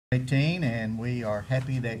18, and we are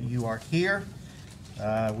happy that you are here.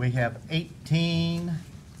 We have 18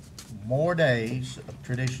 more days of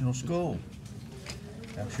traditional school.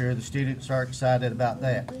 I'm sure the students are excited about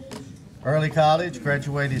that. Early college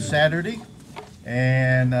graduated Saturday,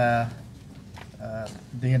 and the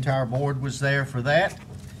entire board was there for that.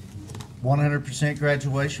 100%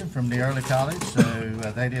 graduation from the early college, so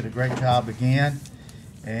they did a great job again,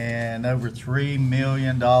 and over $3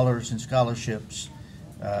 million in scholarships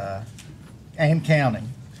and counting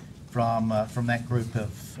from that group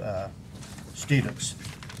of students.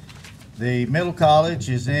 The middle college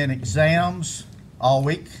is in exams all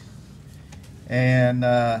week, and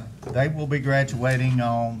they will be graduating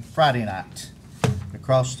on Friday night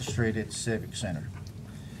across the street at the Civic Center.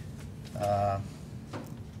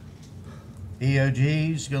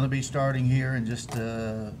 EOG is going to be starting here in just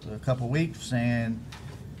a couple weeks, and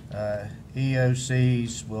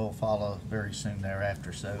EOCs will follow very soon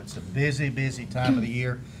thereafter. So it's a busy, busy time of the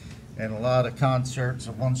year, and a lot of concerts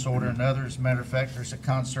of one sort or another. As a matter of fact, there's a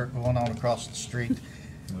concert going on across the street,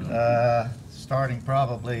 starting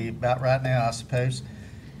probably about right now, I suppose.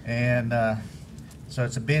 And so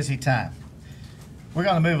it's a busy time. We're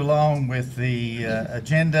going to move along with the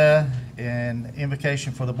agenda and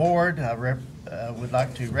invocation for the board. I would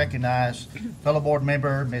like to recognize fellow board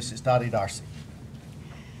member, Mrs. Dottie Darcy.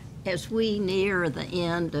 As we near the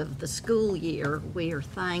end of the school year, we are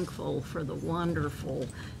thankful for the wonderful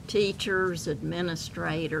teachers,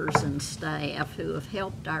 administrators, and staff who have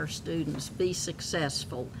helped our students be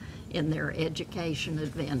successful in their education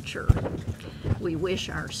adventure. We wish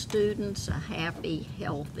our students a happy,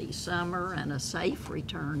 healthy summer and a safe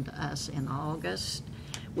return to us in August.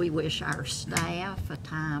 We wish our staff a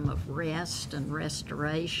time of rest and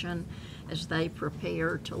restoration as they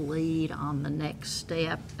prepare to lead on the next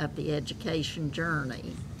step of the education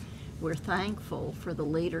journey. We're thankful for the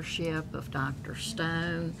leadership of Dr.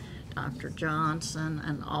 Stone, Dr. Johnson,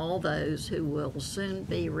 and all those who will soon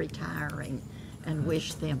be retiring, and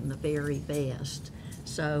wish them the very best.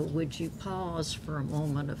 So would you pause for a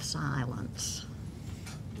moment of silence?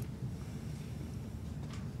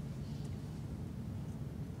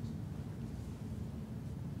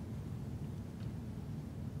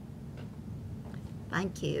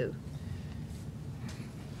 Thank you.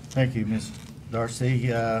 Thank you, Ms. Darcy.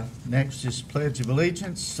 Next is Pledge of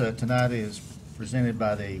Allegiance. Tonight is presented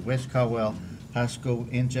by the West Caldwell High School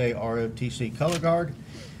NJROTC Color Guard.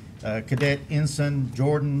 Cadet Ensign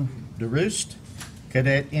Jordan DeRoost,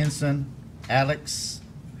 Cadet Ensign Alex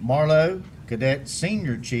Marlowe, Cadet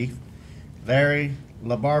Senior Chief Larry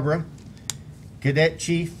LaBarbera, Cadet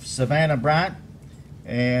Chief Savannah Bryant,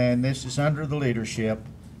 and this is under the leadership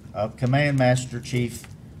of Command Master Chief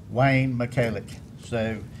Wayne McCallick.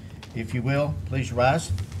 So, if you will, please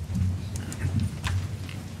rise.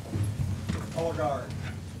 Color guard,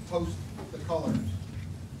 post the colors.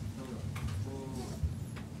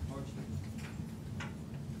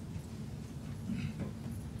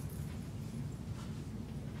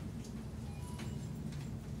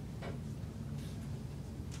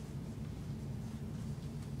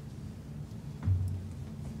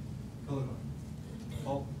 Color guard.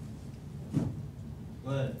 Halt.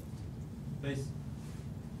 Lead. Face.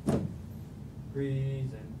 Breathe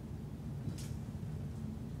and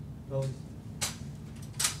release.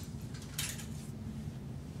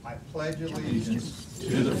 I pledge allegiance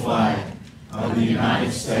to the flag of the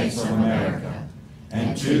United States of America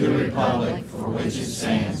and to the republic for which it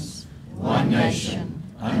stands, one nation,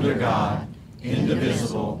 under God,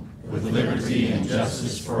 indivisible, with liberty and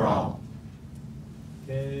justice for all.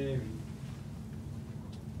 Carry.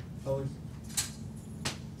 Colors.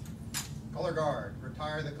 color guard,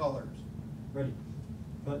 retire the colors. Ready.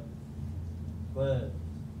 Cut. Lead.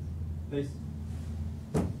 Face.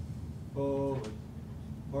 Forward.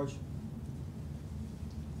 March.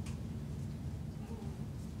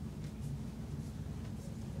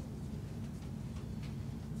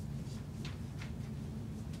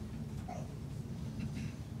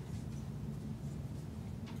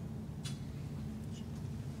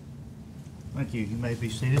 Thank you. You may be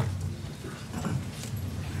seated.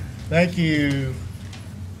 Thank you.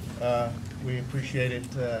 We appreciate it.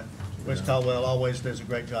 West Caldwell always does a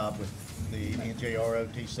great job with the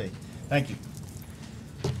NJROTC. Thank you.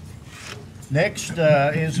 Next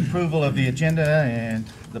is approval of the agenda, and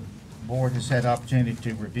the board has had opportunity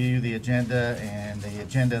to review the agenda and the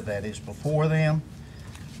agenda that is before them.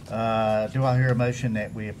 Do I hear a motion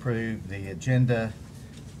that we approve the agenda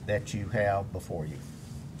that you have before you?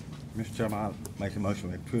 Mr. Chairman, I'll make a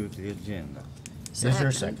motion to approve the agenda. Is there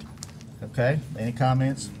a second? Okay, any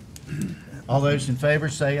comments? All those in favor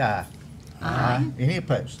say aye. Aye. Any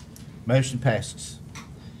opposed? Motion passes.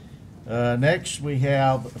 Next, we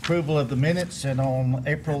have approval of the minutes, and on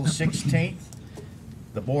April 16th,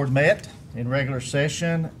 the board met in regular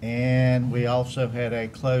session, and we also had a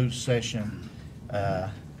closed session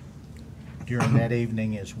during that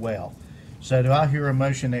evening as well. So do I hear a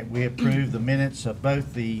motion that we approve the minutes of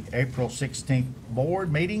both the April 16th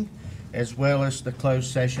board meeting as well as the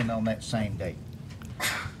closed session on that same date?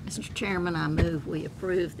 Mr. Chairman, I move we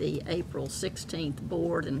approve the April 16th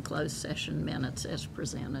board and closed session minutes as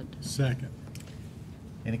presented. Second.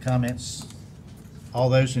 Any comments? All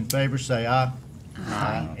those in favor say aye.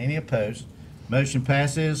 Aye. Any opposed? Motion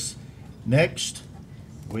passes. Next,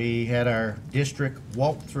 we had our district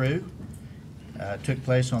walkthrough. Took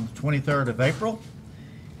place on the 23rd of April.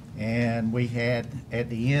 And we had, at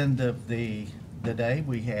the end of the day,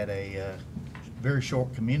 we had a very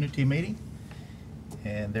short community meeting.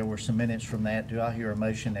 And there were some minutes from that. Do I hear a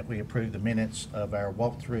motion that we approve the minutes of our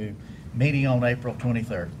walkthrough meeting on April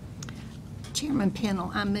 23rd? Chairman Pennell,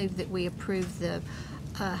 I move that we approve the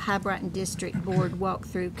High Brighton District Board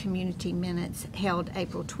walkthrough community minutes held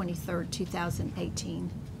April 23rd, 2018.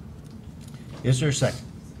 Is there a second?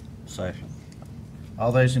 Second.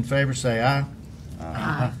 All those in favor say aye.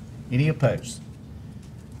 Aye. Any opposed?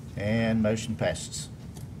 And motion passes.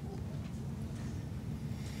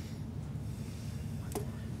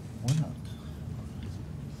 Why not?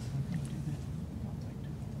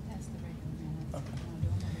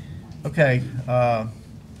 Okay,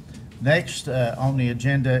 next on the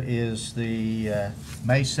agenda is the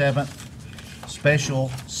May 7th special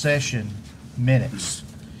session minutes.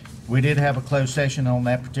 We did have a closed session on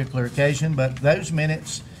that particular occasion, but those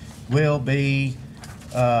minutes will be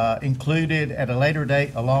included at a later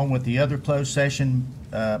date along with the other closed session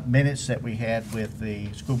minutes that we had with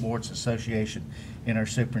the School Boards Association in our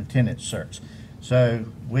superintendent search. So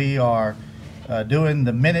we are doing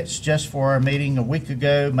the minutes just for our meeting a week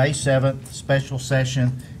ago, May 7th, special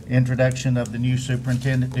session, introduction of the new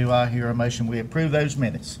superintendent. Do I hear a motion we approve those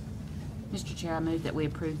minutes? Mr. Chair, I move that we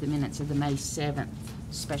approve the minutes of the May 7th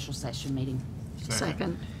special session meeting.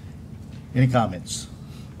 Second. Any comments?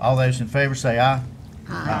 All those in favor say aye.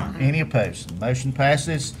 Aye. Any opposed? Motion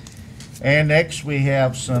passes. And next, we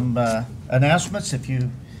have some announcements. If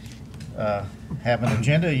you have an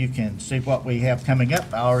agenda, you can see what we have coming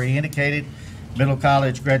up. I already indicated middle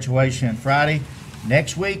college graduation Friday.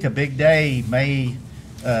 Next week, a big day, May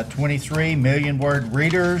 23, Million Word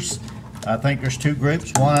Readers. I think there's two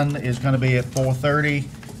groups. One is going to be at 4:30,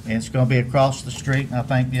 and it's going to be across the street. And I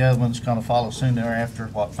think the other one's going to follow soon thereafter,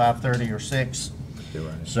 what, 5:30 or 6?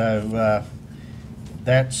 So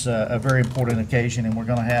that's a very important occasion, and we're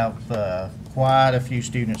going to have quite a few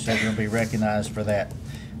students that are going to be recognized for that.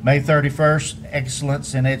 May 31st,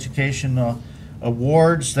 Excellence in Education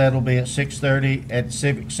Awards. That'll be at 6:30 at the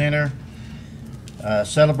Civic Center.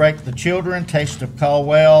 Celebrate the Children, Taste of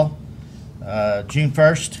Caldwell, June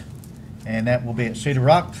 1st, and that will be at Cedar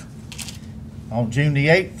Rock. On June the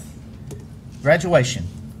 8th, graduation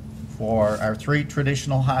for our 3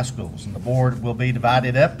 traditional high schools. And the board will be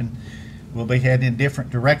divided up, and we'll be heading in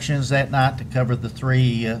different directions that night to cover the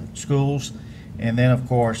 3 schools. And then, of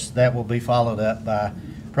course, that will be followed up by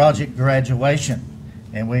project graduation.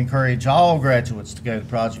 And we encourage all graduates to go to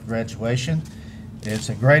project graduation. It's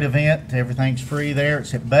a great event. Everything's free there.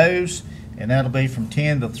 It's at Bose, and that'll be from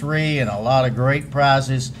 10 to 3, and a lot of great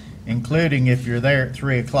prizes, including if you're there at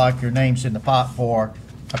 3 o'clock, your name's in the pot for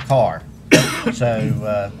a car.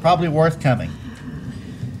 So probably worth coming.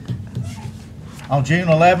 On June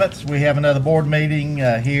 11th, we have another board meeting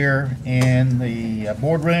here in the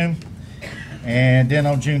boardroom. And then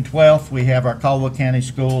on June 12th, we have our Caldwell County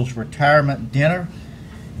Schools retirement dinner,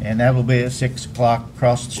 and that will be at 6 o'clock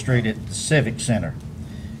across the street at the Civic Center.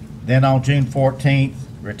 Then on June 14th,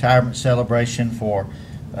 retirement celebration for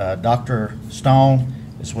Dr. Stone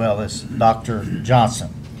as well as Dr.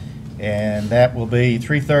 Johnson. And that will be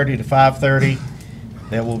 3:30 to 5:30.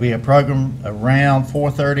 There will be a program around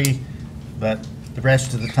 4:30, but the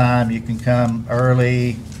rest of the time you can come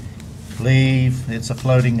early, leave. It's a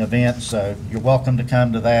floating event, so you're welcome to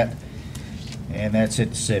come to that. And that's at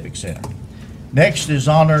the Civic Center. Next is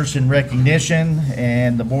honors and recognition,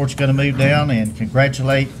 and the board's going to move down and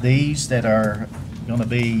congratulate these that are going to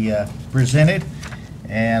be presented.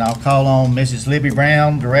 And I'll call on Mrs. Libby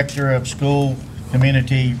Brown, Director of School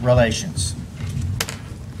Community Relations.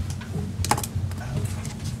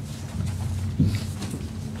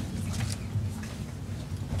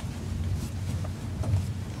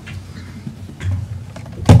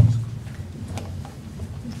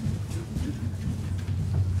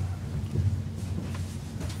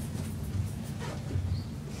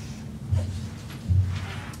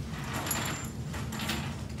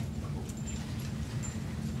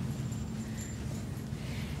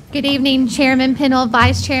 Good evening, Chairman Pennell,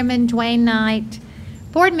 Vice Chairman Dwayne Knight,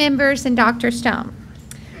 board members, and Dr. Stone.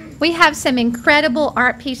 We have some incredible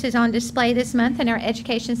art pieces on display this month in our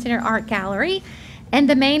Education Center Art Gallery, and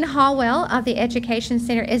the main hallway of the Education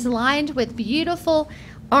Center is lined with beautiful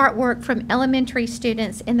artwork from elementary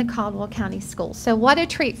students in the Caldwell County Schools. So what a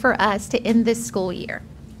treat for us to end this school year.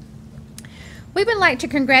 We would like to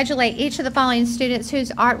congratulate each of the following students whose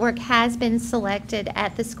artwork has been selected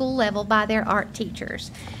at the school level by their art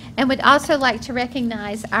teachers, and would also like to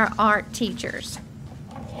recognize our art teachers.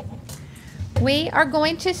 We are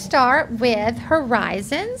going to start with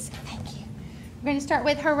Horizons. Thank you. We're going to start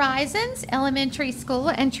with Horizons Elementary School,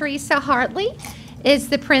 and Teresa Hartley is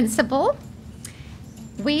the principal.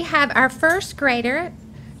 We have our first grader,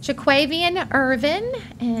 Jaquavian Irvin,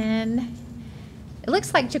 and it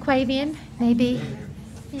looks like Jaquavian, maybe.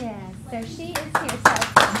 Yes, so she is here.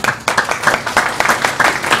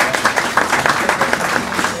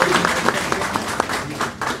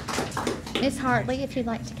 Miss Hartley, if you'd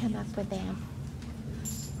like to come up with them.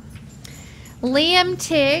 Liam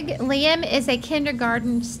Tigg. Liam is a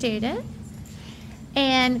kindergarten student.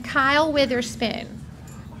 And Kyle Witherspoon,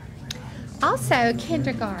 also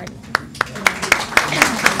kindergarten.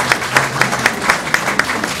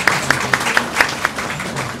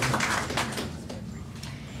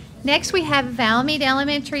 Next, we have Valmead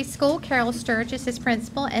Elementary School. Carol Sturgis is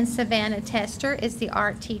principal, and Savannah Tester is the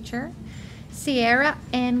art teacher. Sierra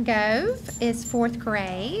Angove is 4th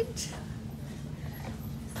grade.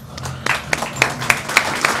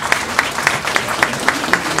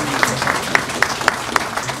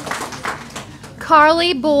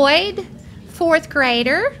 Carly Boyd, 4th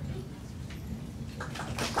grader.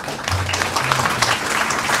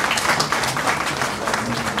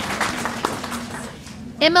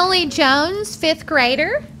 Emily Jones, 5th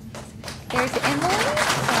grader. There's Emily.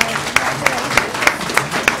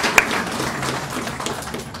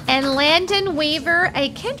 And Landon Weaver, a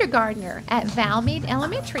kindergartner at Valmead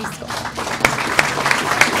Elementary School.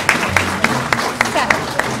 So,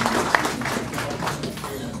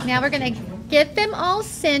 now we're going to get them all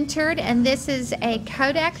centered, and this is a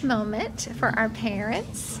Kodak moment for our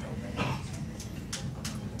parents.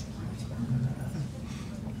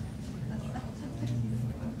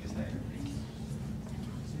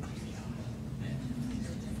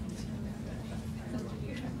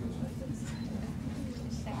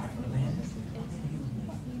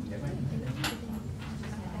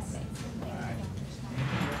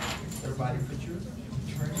 Everybody put your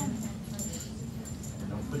tray.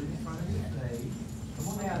 Don't put it in front of your face. Come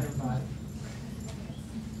on out, everybody.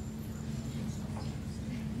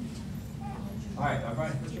 All right,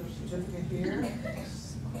 everybody put your certificate here.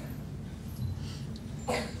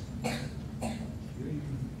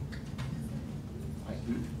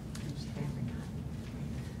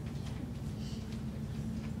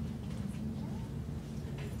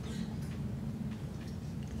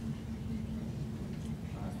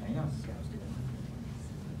 Hang on.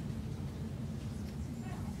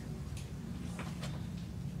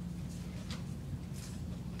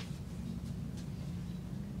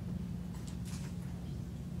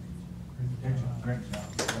 Great job.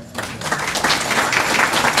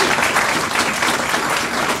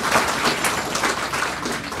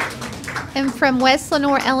 And from West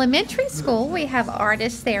Lenore Elementary School, we have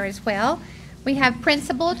artists there as well. We have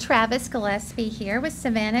Principal Travis Gillespie here with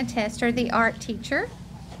Savannah Tester, the art teacher.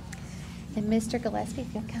 And Mr. Gillespie,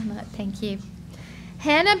 if you'll come up, thank you.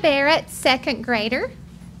 Hannah Barrett, 2nd grader.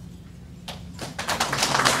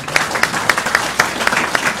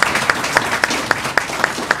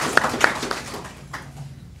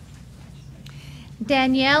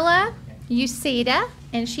 Daniela Uceda,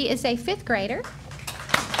 and she is a 5th grader.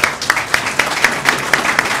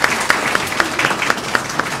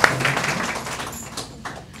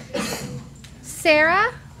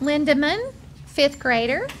 Sarah Lindemann, 5th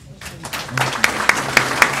grader.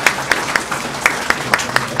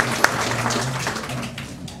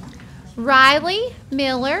 Riley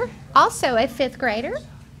Miller, also a 5th grader.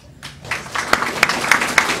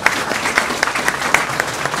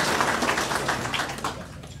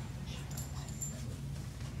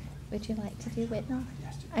 Would you like to do Whitnall?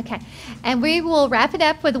 Okay. And we will wrap it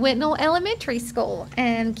up with Whitnall Elementary School.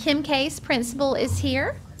 And Kim Case, principal, is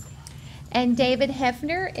here. And David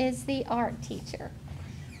Hefner is the art teacher.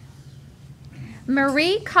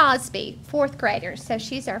 Marie Cosby, 4th grader. So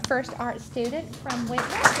she's our first art student from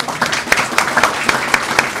Whitnall.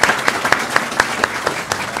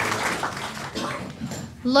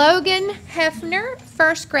 Logan Hefner,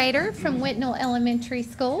 1st grader from Whitnall Elementary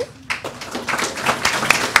School.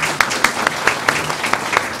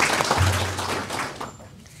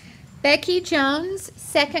 Becky Jones,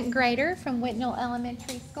 second grader from Whitnell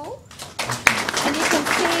Elementary School. And you can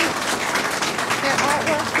see their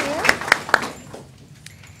artwork here.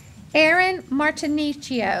 Aaron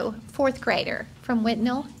Martinicchio, fourth grader from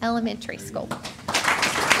Whitnell Elementary School.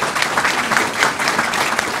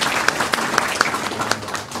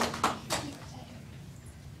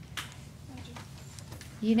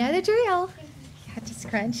 You know the drill. You have to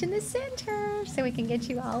scrunch in the center so we can get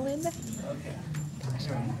you all in the... Okay.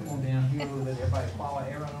 Aaron, come on down here a little bit. Everybody follow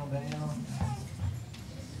Aaron on down.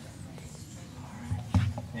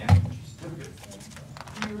 Now, look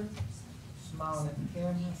at here, smiling at the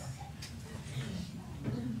camera.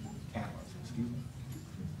 Camera, excuse me.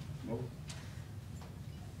 Whoa.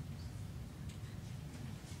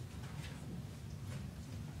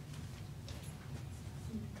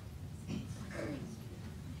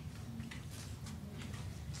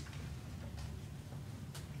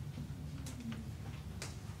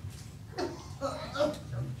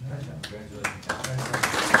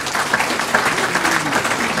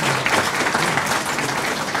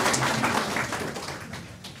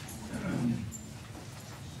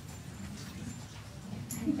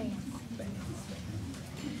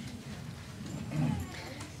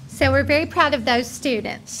 So we're very proud of those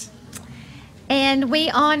students. And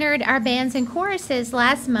we honored our bands and choruses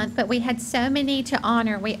last month, but we had so many to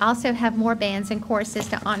honor. We also have more bands and choruses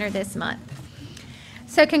to honor this month.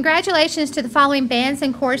 So congratulations to the following bands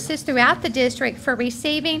and choruses throughout the district for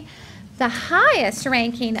receiving the highest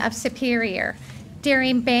ranking of Superior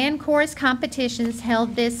during band chorus competitions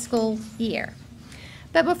held this school year.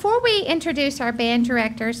 But before we introduce our band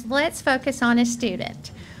directors, let's focus on a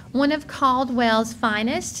student, one of Caldwell's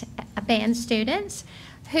finest band students,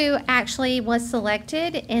 who actually was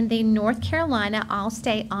selected in the North Carolina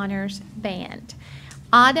All-State Honors Band.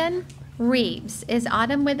 Autumn Reeves. Is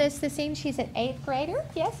Autumn with us this evening? She's an 8th grader.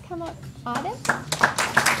 Yes, come on, Autumn.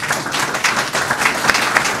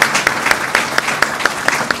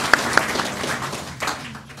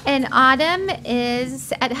 And Autumn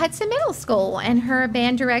is at Hudson Middle School, and her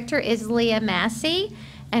band director is Leah Massey,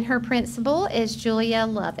 and her principal is Julia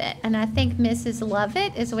Lovett. And I think Mrs.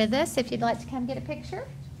 Lovett is with us, if you'd like to come get a picture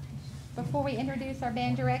before we introduce our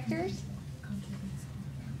band directors.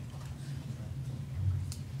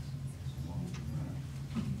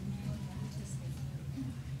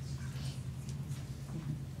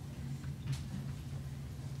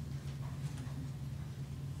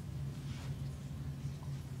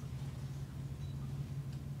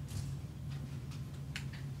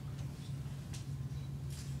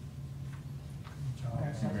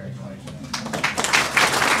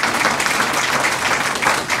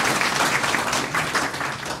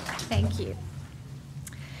 Thank you.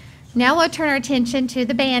 Now we'll turn our attention to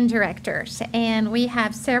the band directors, and we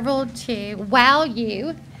have several to wow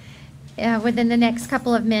you within the next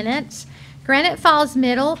couple of minutes. Granite Falls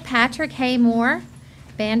Middle, Patrick Haymore,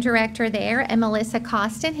 band director there, and Melissa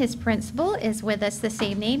Costin, his principal, is with us this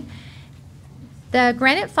evening. The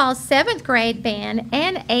Granite Falls 7th grade band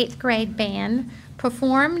and 8th grade band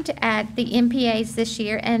performed at the MPAs this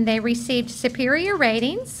year, and they received superior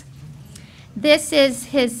ratings. This is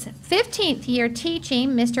his 15th year teaching,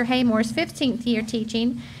 Mr. Haymore's 15th year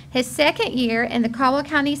teaching, his 2nd year in the Caldwell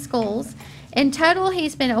County Schools. In total,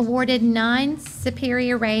 he's been awarded 9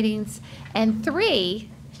 superior ratings and 3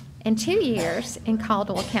 in 2 years in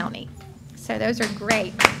Caldwell County. So those are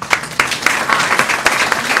great.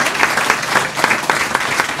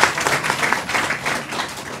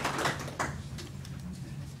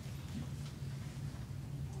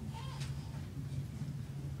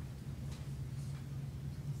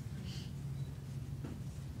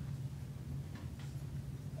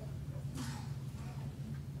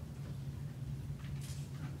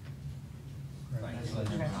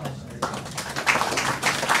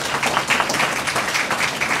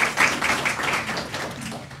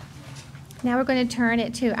 Now we're going to turn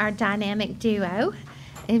it to our dynamic duo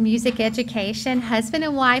in music education, husband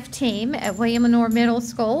and wife team at William Lenore Middle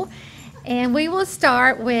School. And we will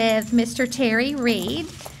start with Mr. Terry Reed,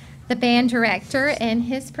 the band director, and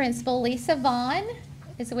his principal, Lisa Vaughn,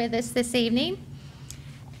 is with us this evening.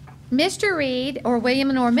 Mr. Reed, or William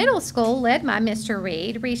Lenore Middle School, led by Mr.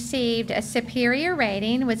 Reed, received a superior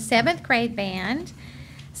rating with 7th grade band,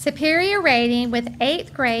 superior rating with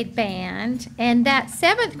 8th grade band, and that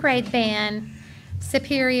 7th grade band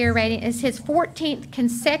superior rating is his 14th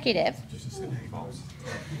consecutive.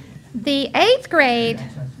 The 8th grade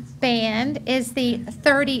band is the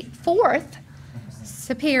 34th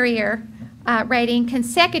superior rating,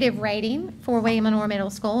 consecutive rating for William Lenore Middle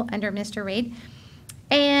School under Mr. Reed,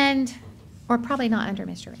 and, or probably not under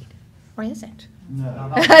Mr. Reed. Or is it?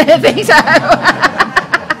 No. I think so.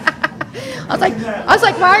 I was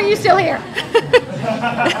like, why are you still here?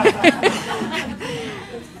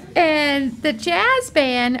 And the jazz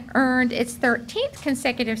band earned its 13th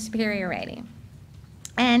consecutive superior rating.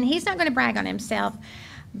 And he's not going to brag on himself,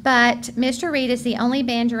 but Mr. Reed is the only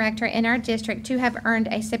band director in our district to have earned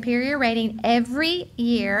a superior rating every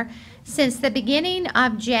year since the beginning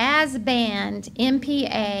of jazz band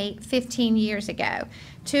MPA 15 years ago.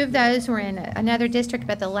 2 of those were in another district,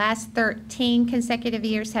 but the last 13 consecutive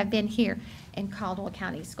years have been here in Caldwell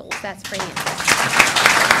County Schools. That's pretty impressive.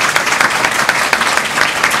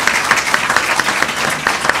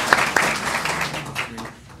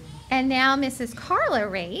 And now Mrs. Carla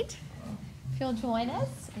Reed, if you'll join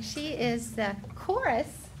us. She is the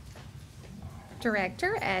chorus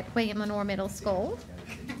director at William Lenore Middle School.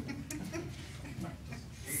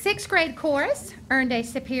 6th grade chorus earned a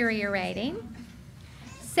superior rating.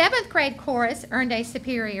 7th grade chorus earned a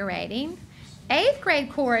superior rating. 8th grade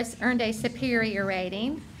chorus earned a superior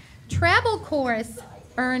rating. Treble chorus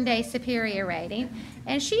earned a superior rating.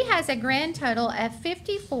 And she has a grand total of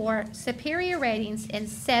 54 superior ratings in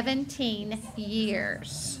 17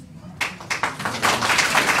 years.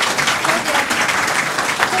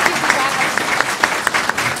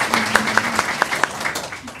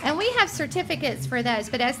 And we have certificates for those,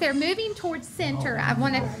 but as they're moving towards center, I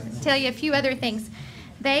want to tell you a few other things.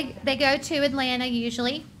 They go to Atlanta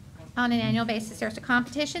usually on an annual basis. There's a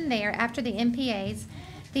competition there after the MPAs.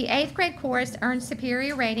 The 8th grade chorus earned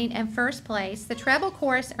superior rating and 1st place. The treble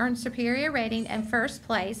chorus earned superior rating and 1st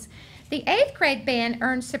place. The 8th grade band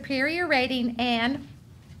earned superior rating and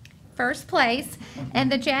 1st place. And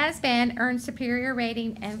the jazz band earned superior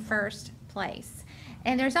rating and 1st place.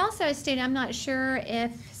 And there's also a student, I'm not sure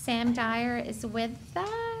if Sam Dyer is with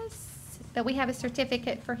us, but we have a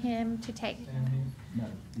certificate for him to take.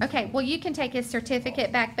 Okay, well, you can take his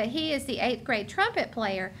certificate back, but he is the 8th grade trumpet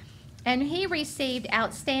player. And he received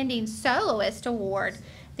Outstanding Soloist Award,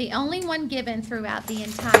 the only one given throughout the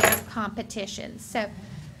entire competition. So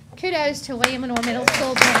kudos to William Lenore Middle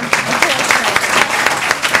School band.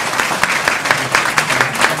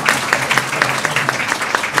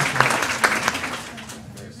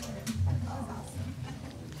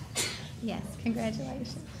 Yes,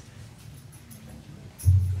 congratulations.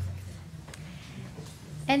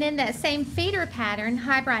 And in that same feeder pattern,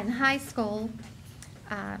 High Brighton High School,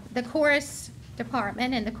 the chorus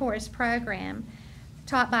department and the chorus program,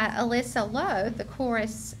 taught by Alyssa Lowe, the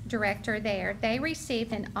chorus director there, they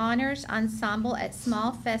received an honors ensemble at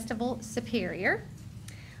Small Festival Superior,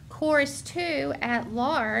 Chorus 2 at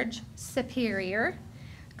Large Superior,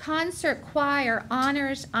 Concert Choir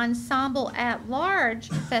Honors Ensemble at Large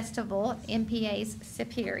Festival MPA's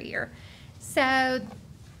Superior. So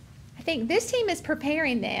I think this team is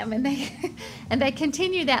preparing them, and they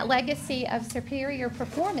continue that legacy of superior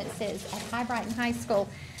performances at High Brighton High School.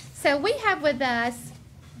 So we have with us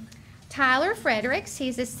Tyler Fredericks.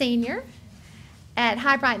 He's a senior at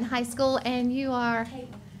High Brighton High School, and you are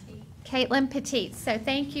Caitlin Petit. So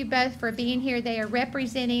thank you both for being here. They are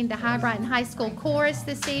representing the High Brighton High School chorus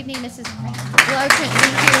this evening. Mrs. Logan,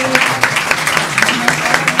 thank you.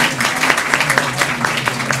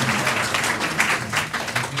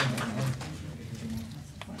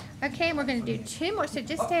 Okay, and we're going to do 2 more, so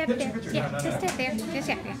just stay up there. Yeah, just stay up there. Just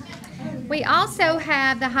stay up there. We also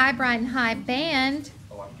have the High Brighton High Band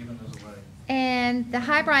and the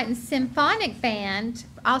High Brighton Symphonic Band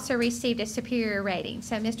also received a superior rating.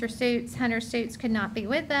 So Mr. Suits, Hunter Suits, could not be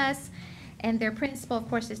with us, and their principal, of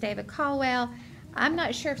course, is David Caldwell. I'm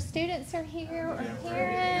not sure if students are here or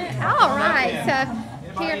Karen. All right, so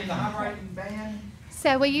here.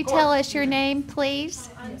 So will you tell us your name, please?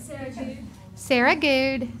 I'm Sarah Good. Sarah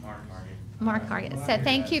Good. Mark Hargett. So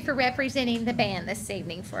thank you for representing the band this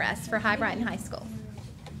evening for us for High Brighton High School.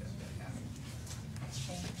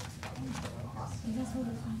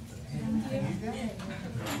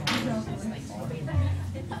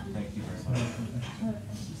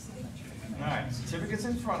 All right, certificates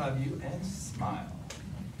in front of you, and smile.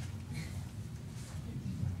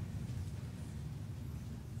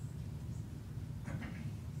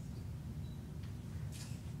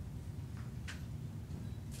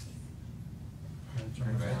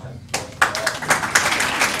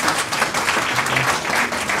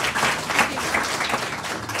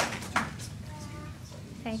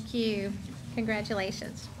 Thank you.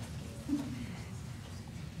 Congratulations.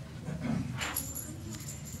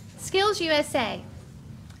 Skills USA.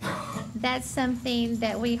 That's something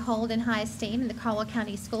that we hold in high esteem in the Caldwell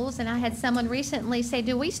County Schools. And I had someone recently say,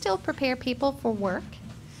 do we still prepare people for work?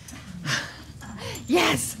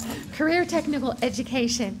 Yes, career technical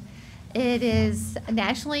education. It is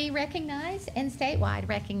nationally recognized and statewide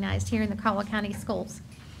recognized here in the Caldwell County Schools.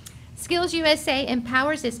 Skills USA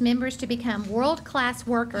empowers its members to become world-class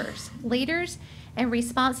workers, leaders, and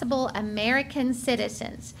responsible American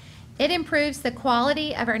citizens. It improves the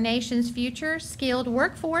quality of our nation's future skilled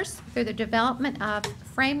workforce through the development of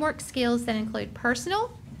framework skills that include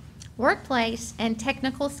personal, workplace, and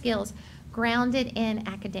technical skills grounded in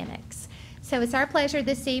academics. So it's our pleasure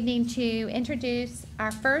this evening to introduce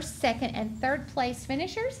our first, second, and third place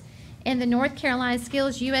finishers in the North Carolina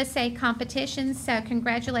Skills USA competition. So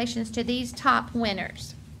congratulations to these top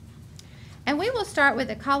winners. And we will start with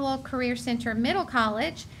the Caldwell Career Center Middle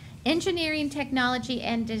College, Engineering, Technology,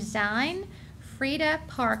 and Design. Frida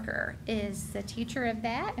Parker is the teacher of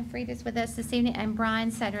that, and Frida's with us this evening, and Brian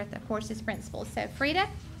Sutter, of course, is principal. So Frida,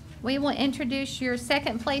 we will introduce your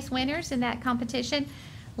second place winners in that competition.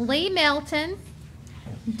 Lee Melton,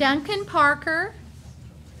 Duncan Parker,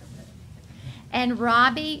 and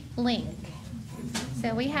Robbie Link.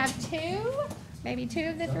 So we have maybe two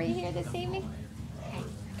of the three here this evening. Okay.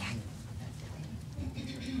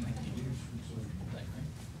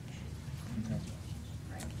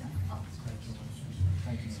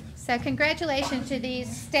 So congratulations to these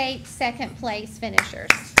state second place finishers.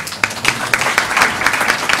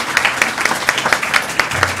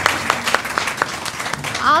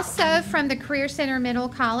 Also from the Career Center Middle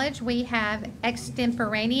College, we have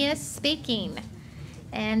extemporaneous speaking,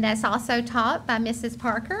 and that's also taught by Mrs.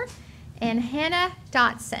 Parker. And Hannah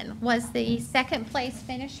Dotson was the second place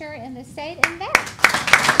finisher in the state in that.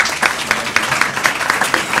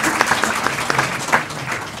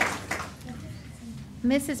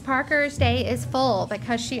 Mrs. Parker's day is full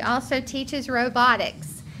because she also teaches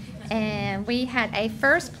robotics. And we had a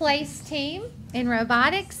first place team in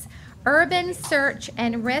robotics, Urban Search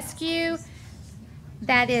and Rescue.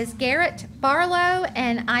 That is Garrett Barlow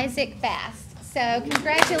and Isaac Bast. So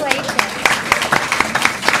congratulations.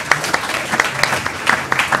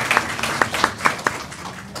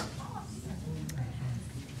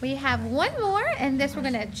 We have one more, and this we're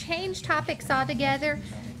going to change topics altogether.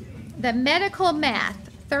 The medical math,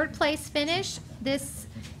 third place finish. This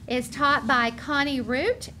is taught by Connie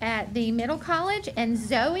Root at the Middle College, and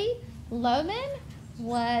Zoe Lohman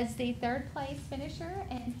was the third place finisher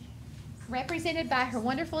and represented by her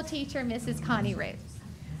wonderful teacher, Mrs. Connie Root.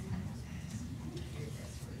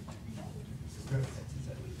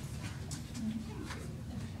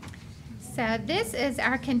 So this is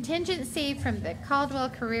our contingency from the Caldwell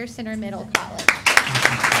Career Center Middle College.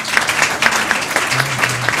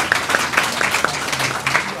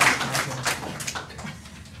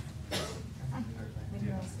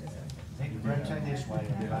 Take your breath, take this way,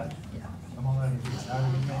 everybody. Come on over here.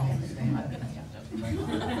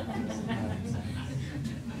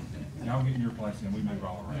 Y'all get in your place and we move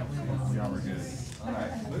all around. Y'all are good. All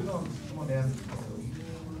right, move on, come on down.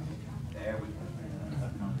 There we go.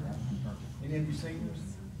 Any of you seniors?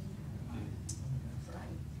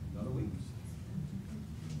 Another week.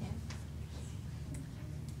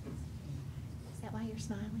 Is that why you're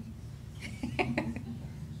smiling?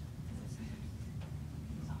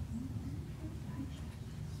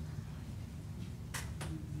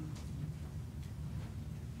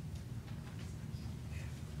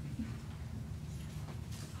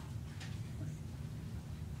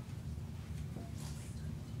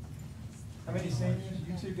 How many seniors?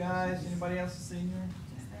 You two guys? Anybody else a senior?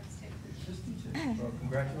 Just you two. Well,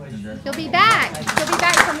 congratulations. You'll be back. You'll be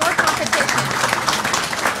back for more competition.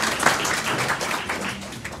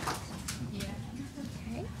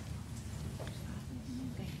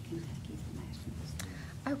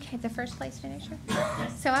 Okay, the first place finisher.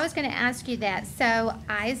 So I was going to ask you that. So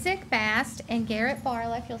Isaac Bast and Garrett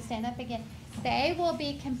Barlow, if you'll stand up again, they will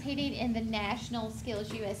be competing in the National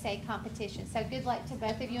Skills USA competition. So good luck to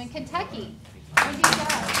both of you in Kentucky. Where do you go?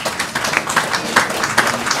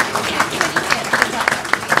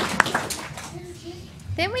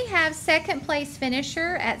 Then we have second place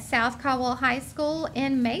finisher at South Caldwell High School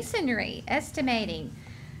in masonry, estimating.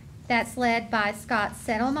 That's led by Scott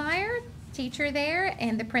Settlemeyer, teacher there,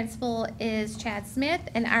 and the principal is Chad Smith,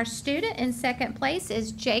 and our student in second place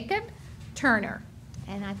is Jacob Turner.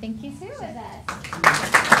 And I think he's here with us.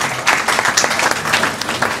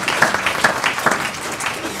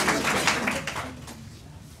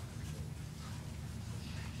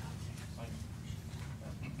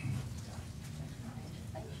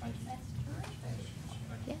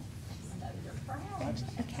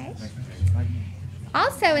 Okay.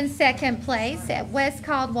 Also in second place at West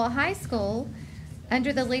Caldwell High School,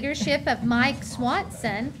 under the leadership of Mike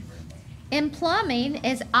Swanson, In plumbing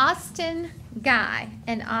is Austin Guy,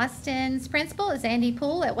 and Austin's principal is Andy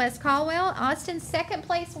Poole at West Caldwell. Austin's second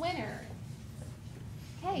place winner.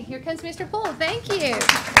 Okay, here comes Mr. Poole. Thank you.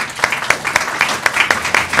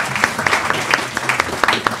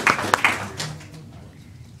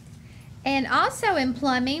 And also in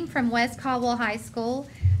plumbing from West Caldwell High School,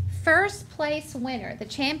 first place winner, the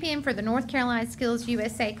champion for the North Carolina Skills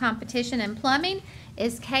USA competition in plumbing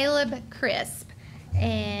is Caleb Crisp.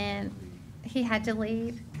 And he had to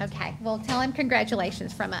leave. Okay, well, tell him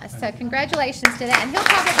congratulations from us. So congratulations to that. And he'll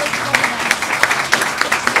probably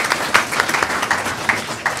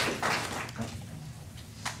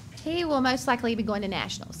score. He will most likely be going to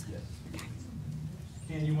nationals.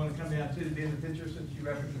 Ken, you want to come down too to be in the picture since you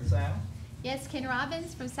represent the South? Yes, Ken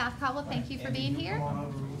Robbins from South Caldwell, thank you for being here. Come on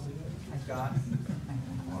over, Scott.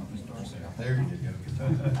 There you go.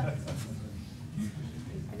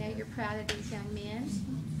 I know you're proud of these young men.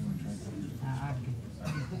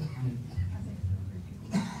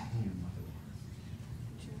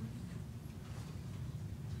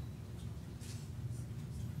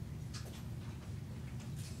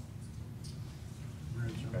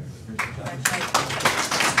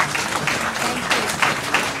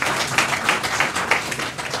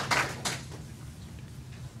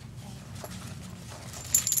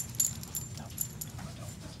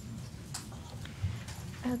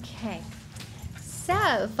 Okay,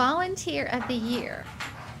 so Volunteer of the Year,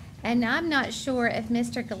 and I'm not sure if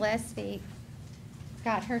Mr. Gillespie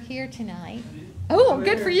got her here tonight. Oh,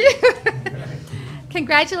 good for you.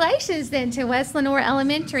 Congratulations then to West Lenoir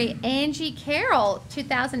Elementary, Angie Carroll,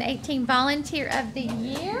 2018 Volunteer of the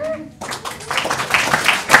Year.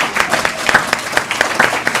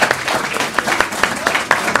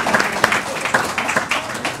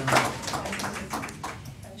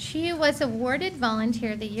 She was awarded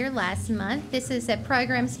Volunteer of the Year last month. This is a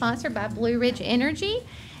program sponsored by Blue Ridge Energy.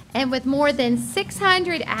 And with more than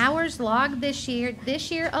 600 hours logged this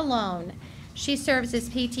year alone, she serves as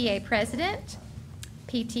PTA President,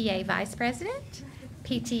 PTA Vice President,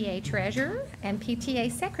 PTA Treasurer, and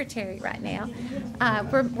PTA Secretary right now.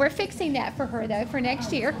 We're fixing that for her, though, for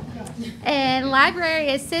next year. And Library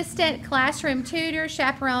Assistant, Classroom Tutor,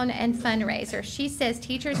 Chaperone, and Fundraiser. She says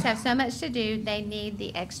teachers have so much to do, they need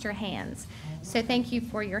the extra hands. So thank you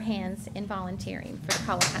for your hands in volunteering for the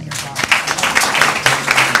Caldwell County Schools.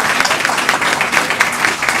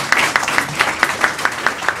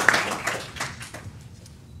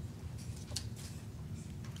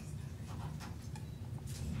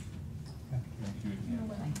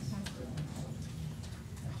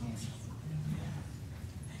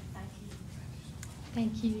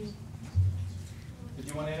 Thank you. Did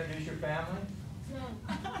you want to introduce your family? No.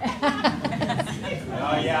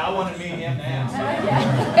 Oh, yeah, I want to meet him now.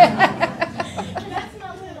 That's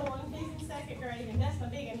my little one. He's in second grade, and that's my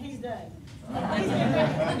big one. He's done.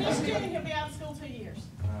 This June, he'll be out of school 2 years.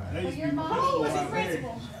 Well, your mommy was his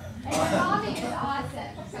principal. And your mommy is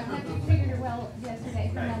awesome. So I'm glad you figured her well yesterday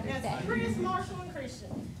for Mother's Day. That's Chris, Marshall, and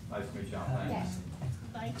Christian. Nice to meet y'all. Yes.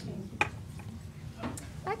 Thank you.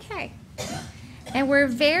 Okay. And we're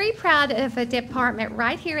very proud of a department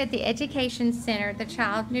right here at the Education Center, the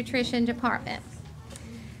Child Nutrition Department.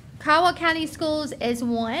 Caldwell County Schools is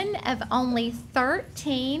one of only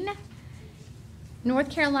 13 North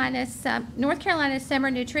Carolina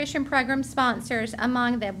Summer Nutrition Program sponsors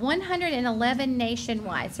among the 111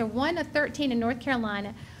 nationwide. So one of 13 in North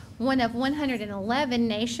Carolina, one of 111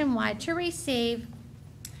 nationwide to receive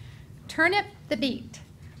Turn Up the Beat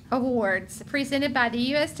Awards presented by the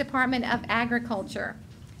U.S. Department of Agriculture.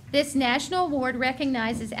 This national award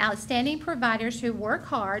recognizes outstanding providers who work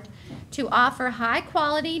hard to offer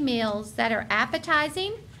high-quality meals that are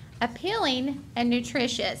appetizing, appealing, and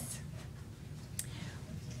nutritious.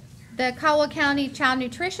 The Caldwell County Child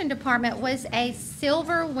Nutrition Department was a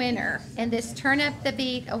silver winner in this Turn Up the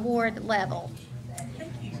Beat award level.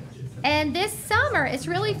 And this summer is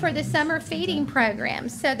really for the summer feeding program.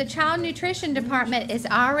 So the Child Nutrition Department is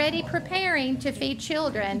already preparing to feed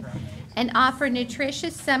children and offer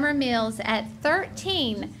nutritious summer meals at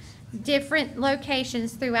 13 different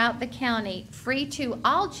locations throughout the county, free to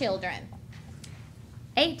all children,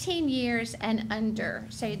 18 years and under.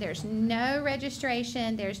 So there's no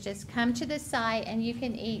registration. There's just come to the site and you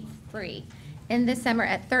can eat free in the summer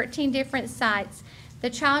at 13 different sites. The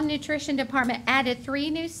Child Nutrition Department added 3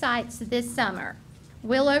 new sites this summer: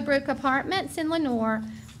 Willowbrook Apartments in Lenoir,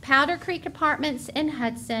 Powder Creek Apartments in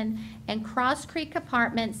Hudson, and Cross Creek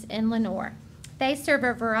Apartments in Lenoir. They serve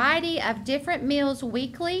a variety of different meals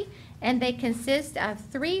weekly, and they consist of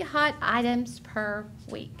 3 hot items per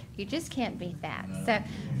week. You just can't beat that. So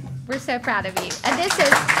we're so proud of you. And this is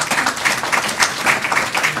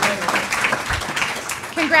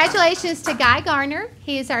Congratulations to Guy Garner.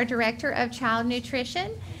 He is our Director of Child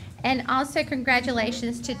Nutrition. And also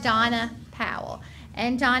congratulations to Donna Powell.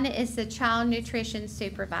 And Donna is the Child Nutrition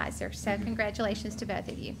Supervisor. So congratulations to both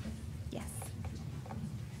of you. Yes.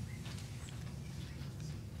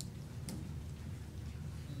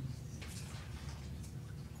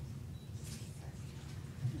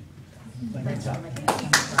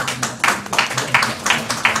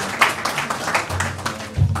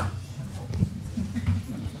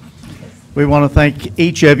 We want to thank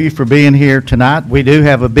each of you for being here tonight. We do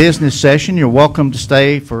have a business session. You're welcome to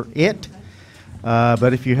stay for it.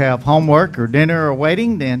 But if you have homework or dinner or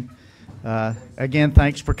waiting, then again,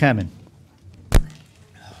 thanks for coming.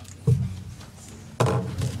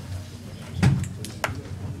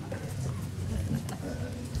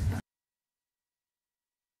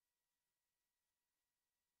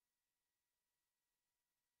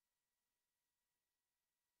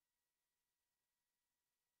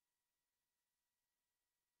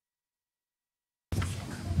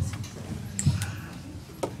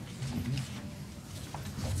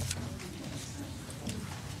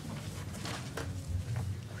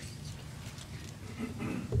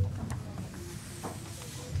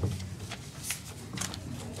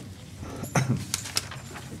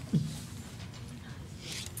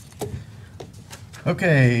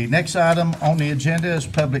 Okay, next item on the agenda is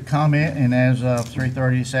public comment, and as of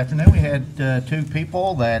 3:30 this afternoon, we had two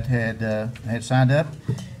people that had signed up.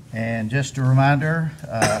 And just a reminder,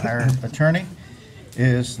 our attorney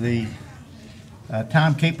is the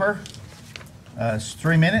timekeeper. It's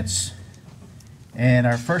 3 minutes. And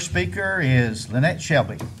our first speaker is Lynette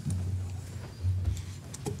Shelby.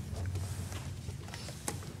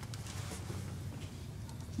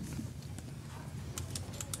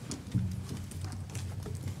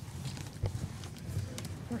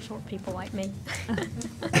 Short people like me.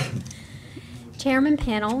 Chairman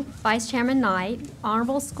Pennell, Vice Chairman Knight,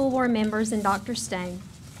 Honorable School Board members, and Dr. Stone,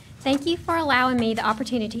 thank you for allowing me the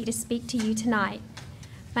opportunity to speak to you tonight.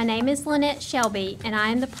 My name is Lynette Shelby, and I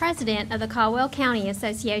am the president of the Caldwell County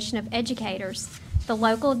Association of Educators, the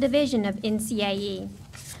local division of NCAE.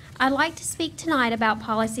 I'd like to speak tonight about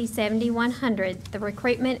Policy 7100, the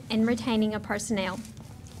recruitment and retaining of personnel.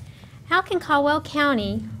 How can Caldwell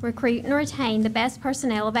County recruit and retain the best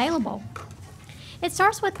personnel available? It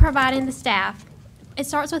starts with providing staff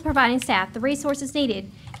the resources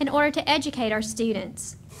needed in order to educate our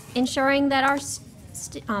students, ensuring that our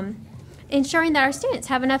students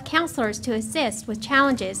have enough counselors to assist with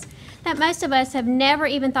challenges that most of us have never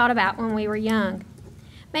even thought about when we were young,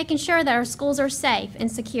 making sure that our schools are safe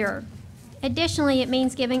and secure. Additionally, it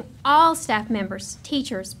means giving all staff members,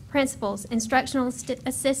 teachers, principals, instructional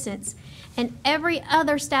assistants, and every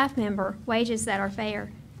other staff member wages that are fair.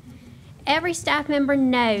 Every staff member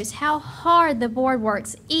knows how hard the board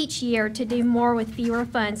works each year to do more with fewer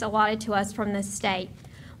funds allotted to us from the state,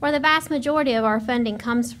 where the vast majority of our funding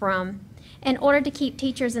comes from, in order to keep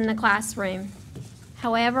teachers in the classroom.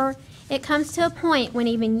 However, it comes to a point when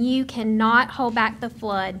even you cannot hold back the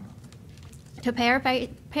flood. To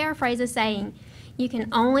paraphrase a saying, you can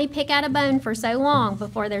only pick out a bone for so long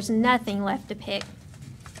before there's nothing left to pick.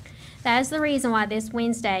 That is the reason why this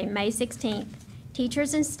Wednesday, May 16th,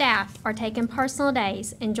 teachers and staff are taking personal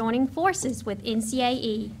days and joining forces with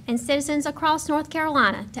NCAE and citizens across North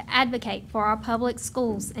Carolina to advocate for our public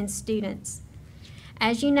schools and students.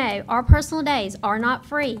 As you know, our personal days are not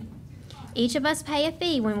free. Each of us pay a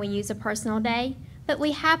fee when we use a personal day, but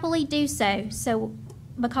we happily do so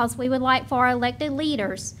because we would like for our elected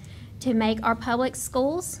leaders to make our public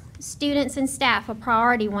schools, students, and staff a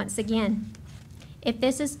priority once again. If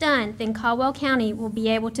this is done, then Caldwell County will be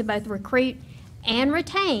able to both recruit and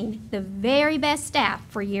retain the very best staff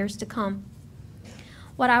for years to come.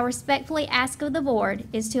 What I respectfully ask of the board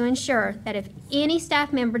is to ensure that if any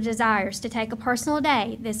staff member desires to take a personal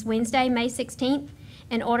day this Wednesday, May 16th,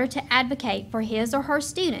 in order to advocate for his or her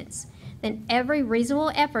students, then every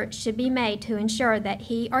reasonable effort should be made to ensure that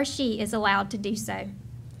he or she is allowed to do so.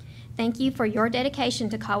 Thank you for your dedication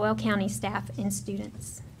to Caldwell County staff and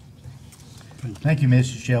students. Thank you,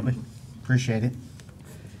 Mrs. Shelby. Appreciate it.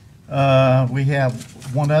 We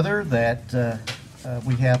have one other that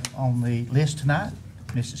we have on the list tonight,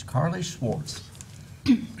 Mrs. Carly Schwartz.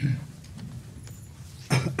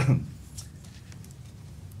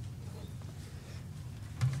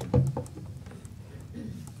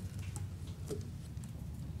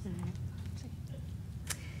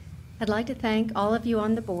 I'd like to thank all of you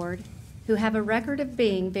on the board who have a record of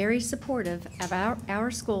being very supportive of our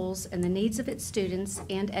schools and the needs of its students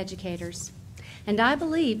and educators. And I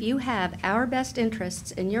believe you have our best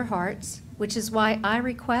interests in your hearts which is why I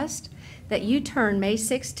request that you turn May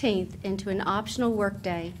 16th into an optional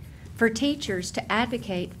workday for teachers to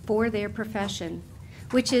advocate for their profession,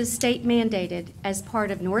 which is state mandated as part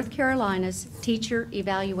of North Carolina's teacher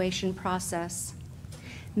evaluation process.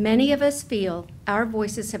 Many of us feel our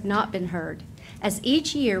voices have not been heard, as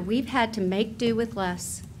each year we've had to make do with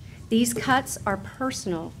less. These cuts are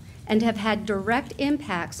personal and have had direct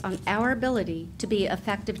impacts on our ability to be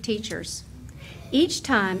effective teachers. Each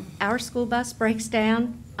time our school bus breaks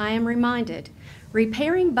down, I am reminded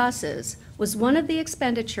repairing buses was one of the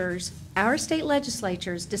expenditures our state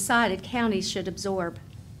legislatures decided counties should absorb.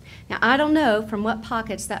 Now, I don't know from what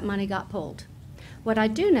pockets that money got pulled. What I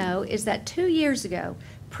do know is that 2 years ago,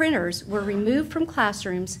 printers were removed from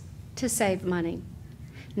classrooms to save money.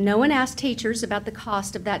 No one asked teachers about the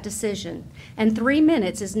cost of that decision, and 3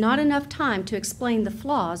 minutes is not enough time to explain the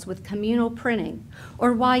flaws with communal printing,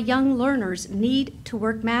 or why young learners need to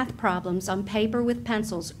work math problems on paper with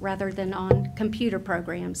pencils rather than on computer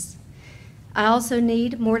programs. I also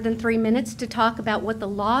need more than 3 minutes to talk about what the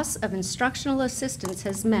loss of instructional assistants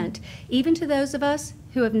has meant, even to those of us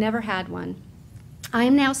who have never had one. I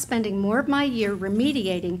am now spending more of my year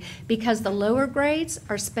remediating because the lower grades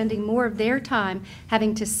are spending more of their time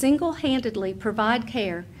having to single-handedly provide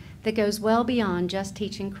care that goes well beyond just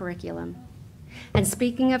teaching curriculum. And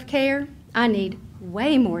speaking of care, I need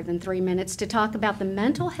way more than 3 minutes to talk about the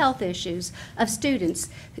mental health issues of students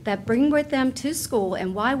that bring with them to school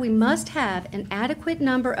and why we must have an adequate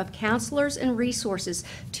number of counselors and resources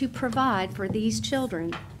to provide for these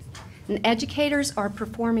children. And educators are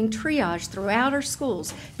performing triage throughout our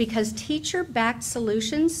schools because teacher-backed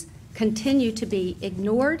solutions continue to be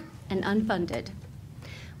ignored and unfunded.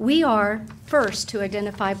 We are first to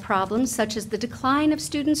identify problems such as the decline of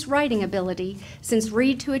students' writing ability since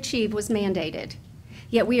Read to Achieve was mandated.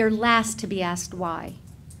 Yet we are last to be asked why.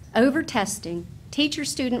 Over-testing,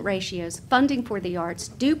 teacher-student ratios, funding for the arts,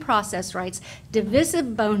 due process rights,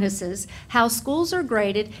 divisive bonuses, how schools are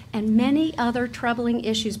graded, and many other troubling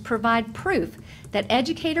issues provide proof that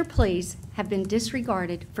educator pleas have been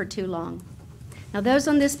disregarded for too long. Now, those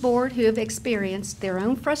on this board who have experienced their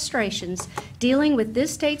own frustrations dealing with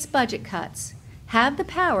this state's budget cuts have the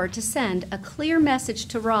power to send a clear message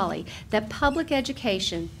to Raleigh that public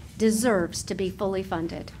education deserves to be fully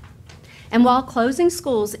funded. And while closing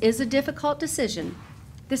schools is a difficult decision,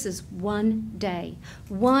 this is one day,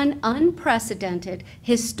 one unprecedented,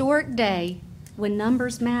 historic day when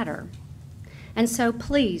numbers matter. And so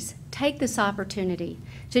please take this opportunity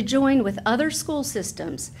to join with other school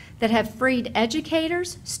systems that have freed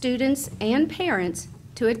educators, students, and parents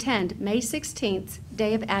to attend May 16th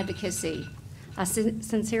Day of Advocacy. I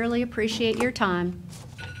sincerely appreciate your time.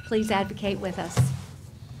 Please advocate with us.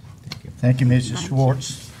 Thank you, Mrs.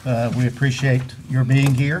 Schwartz. We appreciate your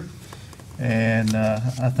being here, and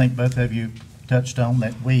I think both of you touched on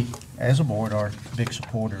that we, as a board, are big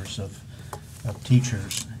supporters of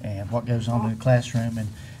teachers and what goes on in the classroom,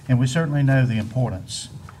 and we certainly know the importance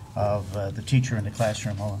of the teacher in the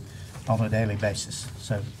classroom on a daily basis.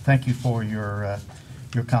 So thank you for your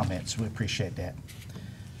comments. We appreciate that.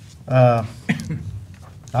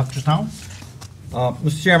 Dr. Stone?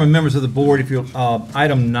 Mr. Chairman, members of the board, if you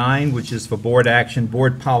item 9, which is for board action,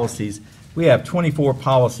 board policies, we have 24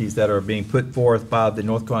 policies that are being put forth by the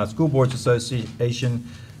North Carolina School Boards Association.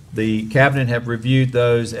 The cabinet have reviewed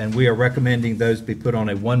those, and we are recommending those be put on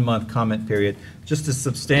a 1-month comment period. Just as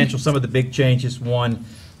substantial, some of the big changes. One,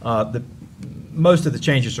 most of the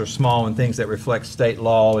changes are small and things that reflect state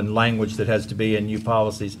law and language that has to be in new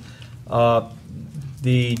policies.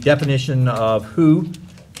 The definition of who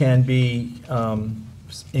can be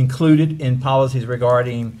included in policies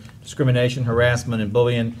regarding discrimination, harassment, and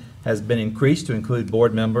bullying has been increased to include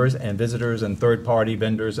board members and visitors and third-party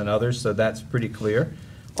vendors and others, so that's pretty clear.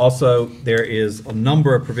 Also, there is a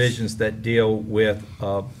number of provisions that deal with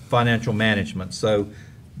financial management. So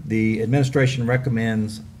the administration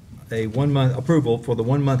recommends a 1-month approval for the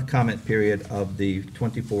 1-month comment period of the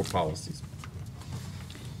 24 policies.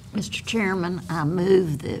 Mr. Chairman, I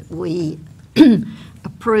move that we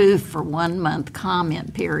approve for 1-month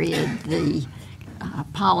comment period the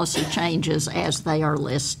policy changes as they are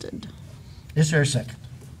listed. Is there a second?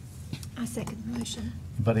 I second the motion.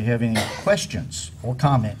 Anybody have any questions or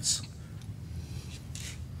comments?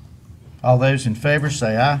 All those in favor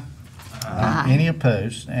say aye. Aye. Any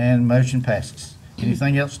opposed? And motion passes.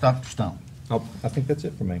 Anything else, Dr. Stone? Oh, I think that's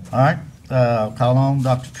it for me. All right, I'll call on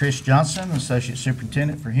Dr. Trish Johnson, Associate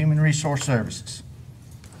Superintendent for Human Resource Services.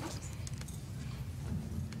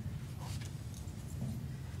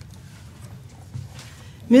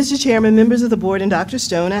 Mr. Chairman, members of the board, and Dr.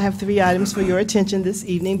 Stone, I have 3 items for your attention this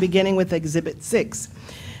evening, beginning with Exhibit 6.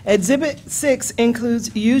 Exhibit 6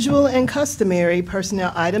 includes usual and customary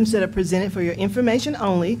personnel items that are presented for your information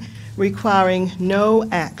only, requiring no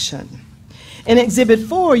action. In Exhibit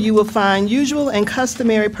 4, you will find usual and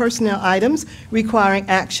customary personnel items requiring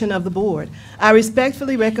action of the board. I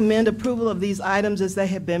respectfully recommend approval of these items as they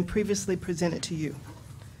have been previously presented to you.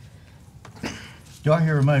 Do I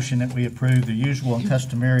hear a motion that we approve the usual and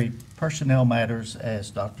customary personnel matters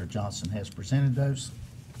as Dr. Johnson has presented those?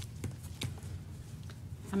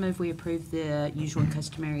 I move we approve the usual and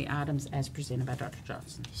customary items as presented by Dr.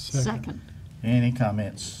 Johnson. Second. Any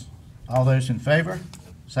comments? All those in favor,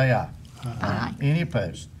 say aye. Aye. Any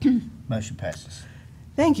opposed? Motion passes.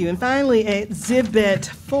 Thank you. And finally, Exhibit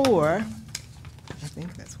 4, I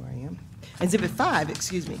think that's where I am. Exhibit 5,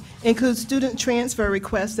 excuse me, includes student transfer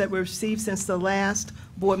requests that were received since the last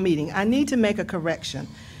board meeting. I need to make a correction.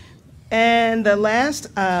 And the last,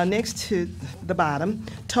 next to the bottom,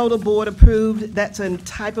 total board approved, that's a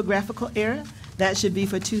typographical error. That should be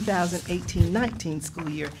for 2018-19 school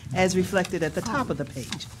year, as reflected at the top of the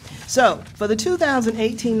page. So, for the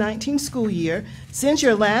 2018-19 school year, since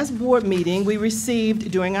your last board meeting, we received,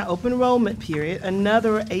 during our open enrollment period,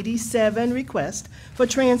 another 87 requests for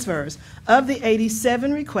transfers. Of the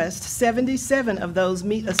 87 requests, 77 of those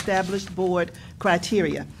meet established board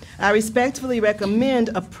criteria. I respectfully recommend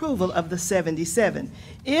approval of the 77.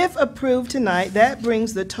 If approved tonight, that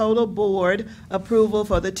brings the total board approval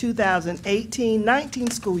for the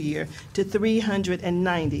 2018-19 school year to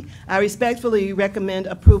 390. I respectfully recommend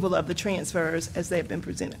approval of the transfers as they have been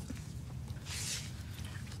presented.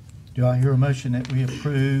 Do I hear a motion that we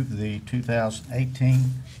approve the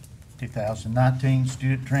 2018-2019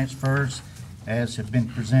 student transfers as have been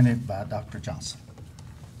presented by Dr. Johnson?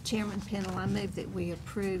 Chairman Pennell, I move that we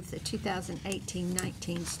approve the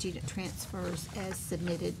 2018-19 student transfers as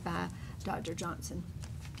submitted by Dr. Johnson.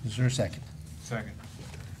 Is there a second? Second.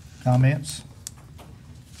 Comments?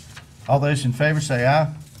 All those in favor say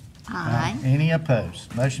aye. Aye. Any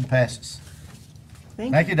opposed? Motion passes.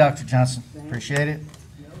 Thank You, Dr. Johnson. Appreciate it.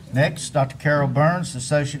 Next, Dr. Carol Burns,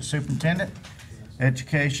 Associate Superintendent,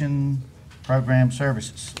 Education Program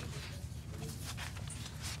Services.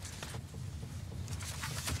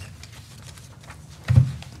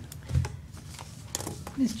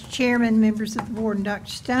 Mr. Chairman, members of the board, and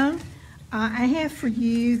Dr. Stone, I have for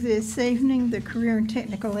you this evening the Career and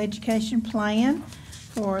Technical Education Plan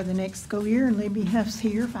for the next school year, and Libby Huff's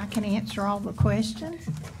here if I can answer all the questions.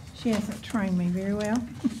 She hasn't trained me very well.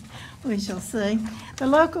 We shall see. The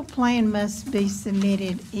local plan must be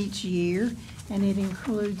submitted each year, and it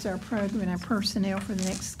includes our program and our personnel for the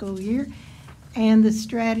next school year, and the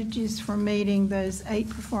strategies for meeting those 8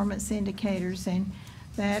 performance indicators, and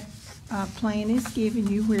that plan is giving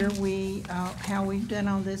you where we, how we've done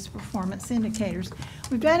on this performance indicators.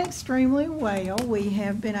 We've done extremely well. We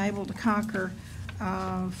have been able to conquer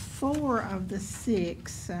 4 of the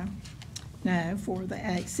 6, no, 4 of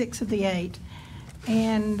the 8, 6 of the 8.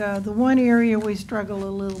 And the one area we struggle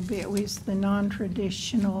a little bit was the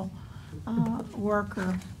non-traditional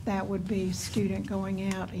worker. That would be a student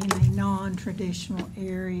going out in a non-traditional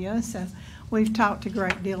area. So we've talked a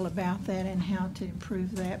great deal about that and how to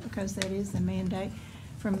improve that, because that is the mandate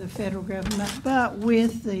from the federal government. But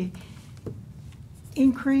with the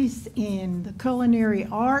increase in the culinary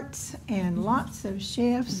arts and lots of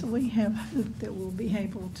chefs, we have hope that we'll be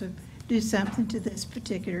able to do something to this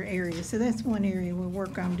particular area. So that's one area we'll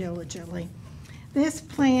work on diligently. This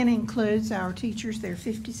plan includes our teachers. There are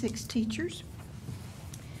 56 teachers,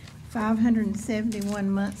 571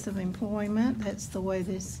 months of employment. That's the way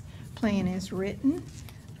this plan is written.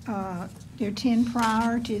 There are 10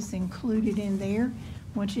 priorities included in there.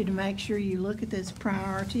 I want you to make sure you look at those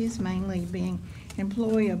priorities, mainly being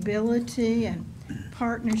employability and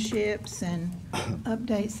partnerships and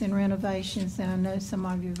updates and renovations. And I know some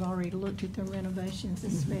of you have already looked at the renovations,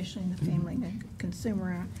 especially in the family and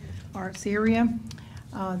consumer arts area.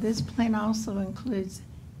 This plan also includes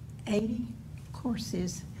 80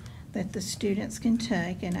 courses that the students can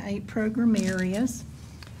take in 8 program areas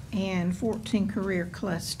and 14 career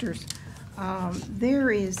clusters.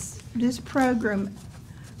 This program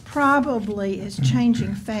probably is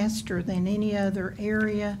changing faster than any other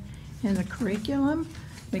area in the curriculum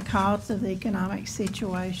because of the economic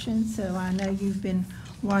situation. So I know you've been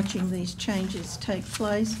watching these changes take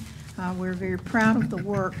place. We're very proud of the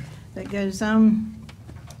work that goes on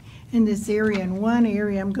in this area. In one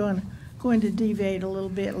area, I'm going to deviate a little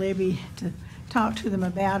bit, Libby, to talk to them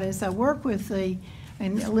about as I work with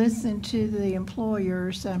and listen to the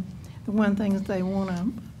employers. The one thing that they want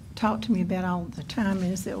to talk to me about all the time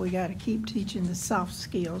is that we got to keep teaching the soft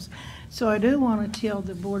skills. So I do want to tell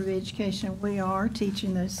the Board of Education we are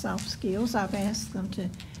teaching those soft skills. I've asked them to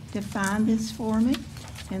define this for me.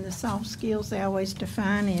 And the soft skills they always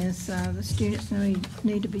define is the students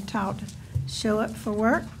need to be taught to show up for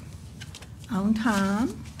work on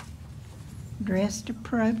time, dressed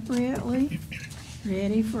appropriately,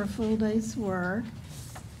 ready for a full day's work,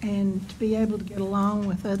 and to be able to get along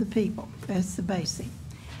with other people. That's the basic.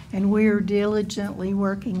 And we're diligently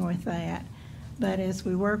working with that. But as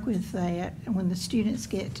we work with that, when the students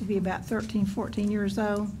get to be about 13, 14 years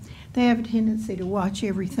old, they have a tendency to watch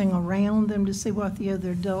everything around them to see what the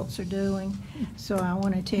other adults are doing. So I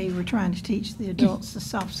want to tell you, we're trying to teach the adults the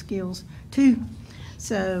soft skills too.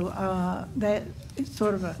 So that is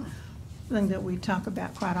sort of a thing that we talk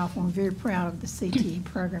about quite often. We're very proud of the CTE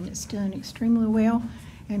program. It's done extremely well.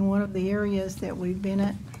 And one of the areas that we've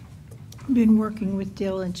been working with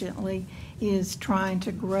diligently is trying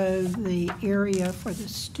to grow the area for the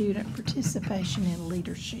student participation in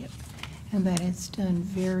leadership. And that is done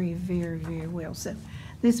very, very, very well. So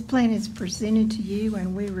this plan is presented to you,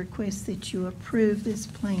 and we request that you approve this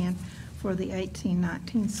plan for the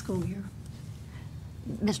 18-19 school year.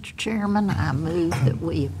 Mr. Chairman, I move that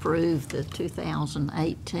we approve the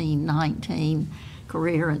 2018-19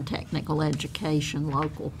 Career and Technical Education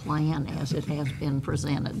Local Plan as it has been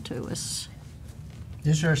presented to us.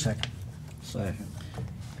 Is there a second? Second.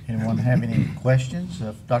 Anyone have any questions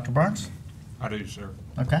of Dr. Burns? I do, sir.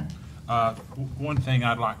 Okay. One thing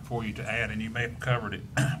I'd like for you to add, and you may have covered it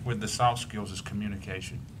with the soft skills, is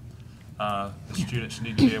communication. The students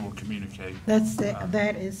need to be able to communicate.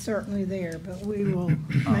 That is certainly there, but we will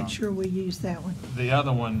make sure we use that one. The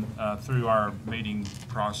other one, through our meeting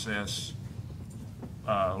process,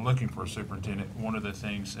 looking for a superintendent, one of the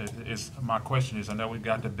things is, my question is, I know we've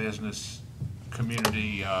got the business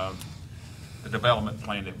community the development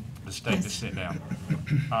plan that the state has sent down.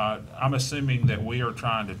 I'm assuming that we are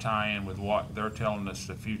trying to tie in with what they're telling us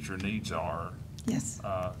the future needs are. Yes.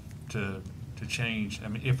 To change, I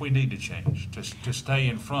mean, if we need to change, to stay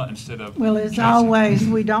in front instead of. Well, as chasing. always,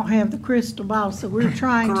 we don't have the crystal ball, so we're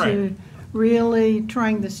trying to Correct. really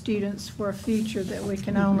train the students for a future that we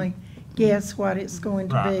can only guess what it's going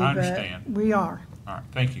to Right, be. I understand. But we are. All right,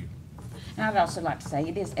 thank you. And I'd also like to say,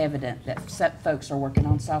 it is evident that folks are working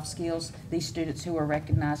on soft skills. These students who are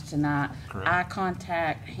recognized tonight, Correct. eye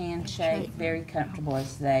contact, handshake, very comfortable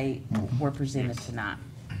as they were presented tonight.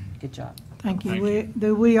 Good job. Thank you.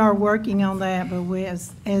 Thank We are working on that, but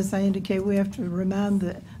as I indicate, we have to remind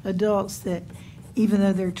the adults that even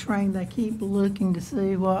though they're trained, they keep looking to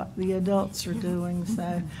see what the adults are doing.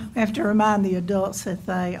 So we have to remind the adults that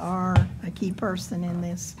they are a key person in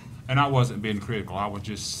this. And I wasn't being critical, I was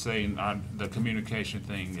just saying, the communication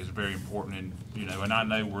thing is very important, and, and I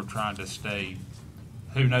know we're trying to stay,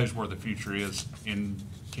 who knows where the future is in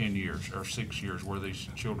 10 years or 6 years, where these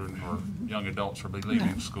children or young adults will be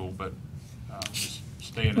leaving school, but just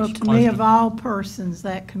staying Well, as to close me, of all persons,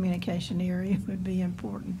 that communication area would be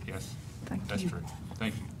important. Yes, Thank that's you. true.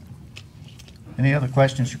 Thank you. Any other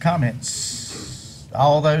questions or comments?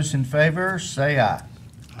 All those in favor, say aye.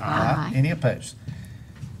 Aye. Any opposed?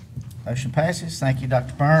 Motion passes. Thank you,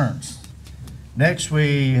 Dr. Burns. Next,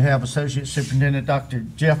 we have Associate Superintendent Dr.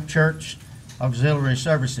 Jeff Church, Auxiliary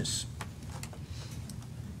Services.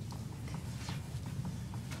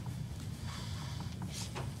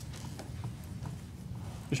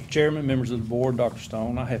 Mr. Chairman, members of the board, Dr.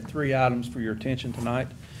 Stone, I have 3 items for your attention tonight.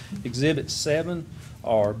 Exhibit 7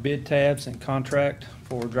 are bid tabs and contract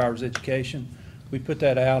for driver's education. We put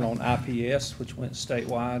that out on IPS, which went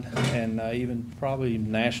statewide and even probably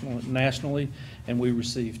nationally, and we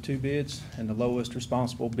received 2 bids, and the lowest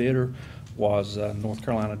responsible bidder was North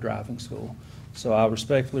Carolina Driving School. So I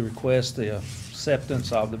respectfully request the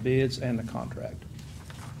acceptance of the bids and the contract.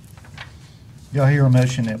 Y'all hear a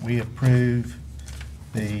motion that we approve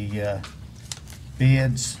the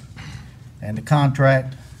bids and the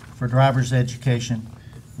contract for driver's education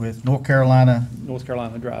with North Carolina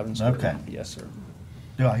Driving School. Okay. Yes, sir.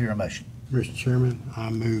 Do I hear a motion? Mr. Chairman,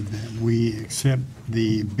 I move that we accept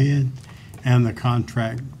the bid and the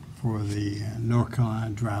contract for the North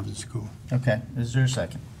Carolina Driving School. Okay, is there a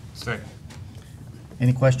second? Second.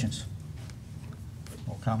 Any questions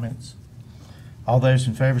or comments? All those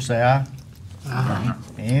in favor say aye. Aye.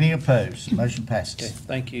 Any opposed? Motion Okay, passes.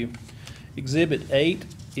 thank you. Exhibit 8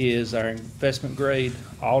 is our investment grade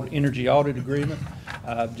energy audit agreement.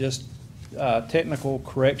 Just technical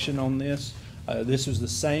correction on this. This was the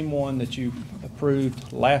same one that you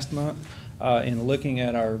approved last month. In looking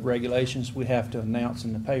at our regulations, we have to announce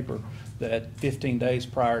in the paper that 15 days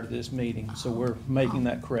prior to this meeting. So we're making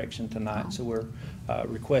that correction tonight. So we're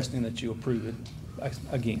requesting that you approve it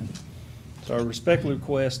again. So I respectfully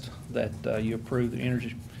request that you approve the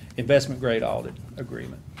energy investment grade audit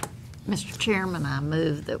agreement. Mr. Chairman, I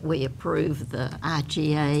move that we approve the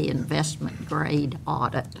IGA investment grade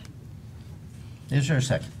audit. Is there a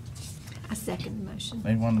second? I second the motion.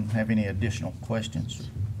 Anyone have any additional questions?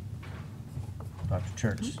 Dr.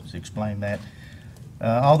 Church has explained that.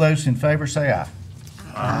 All those in favor say aye.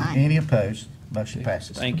 Aye. Any opposed? Motion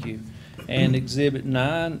passes. Thank you. And Exhibit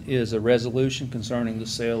 9 is a resolution concerning the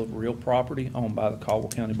sale of real property owned by the Caldwell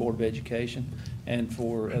County Board of Education. And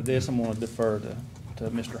for this, I'm going to defer to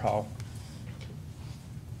Mr. Hall.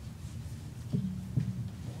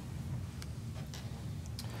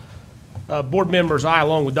 Board members, I,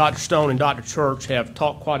 along with Dr. Stone and Dr. Church, have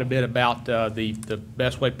talked quite a bit about the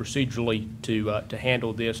best way procedurally to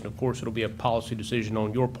handle this. And of course, it'll be a policy decision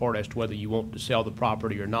on your part as to whether you want to sell the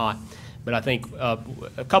property or not. But I think a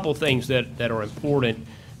couple of things that are important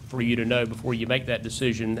for you to know before you make that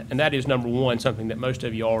decision, and that is, number one, something that most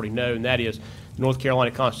of you already know, and that is the North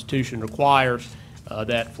Carolina Constitution requires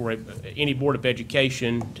that for any Board of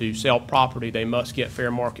Education to sell property, they must get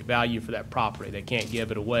fair market value for that property. They can't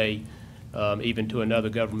give it away even to another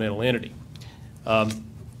governmental entity.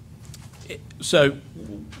 So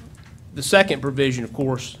the second provision, of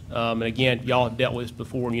course, and again, y'all have dealt with this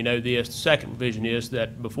before and you know this, the second provision is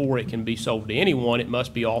that before it can be sold to anyone, it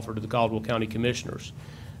must be offered to the Caldwell County Commissioners,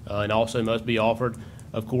 and also must be offered,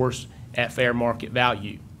 of course, at fair market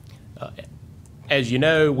value. As you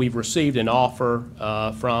know, we've received an offer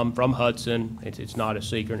from Hudson. It's not a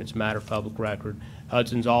secret, it's a matter of public record.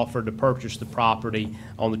 Hudson's offered to purchase the property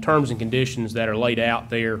on the terms and conditions that are laid out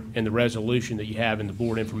there in the resolution that you have in the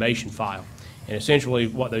board information file. And essentially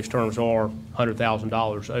what those terms are,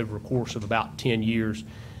 $100,000 over a course of about 10 years.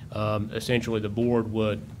 Essentially the board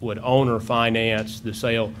would own or finance the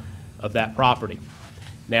sale of that property.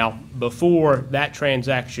 Now, before that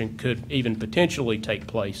transaction could even potentially take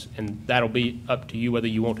place, and that'll be up to you whether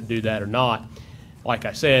you want to do that or not, like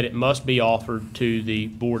I said, it must be offered to the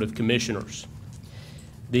Board of Commissioners.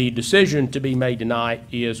 The decision to be made tonight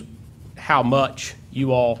is how much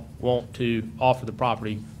you all want to offer the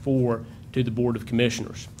property for to the Board of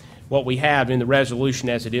Commissioners. What we have in the resolution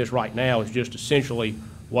as it is right now is just essentially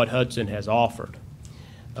what Hudson has offered.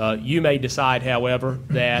 You may decide, however,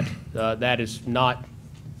 that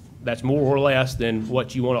that's more or less than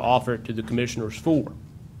what you want to offer to the Commissioners for.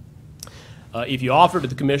 If you offer to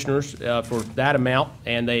the Commissioners for that amount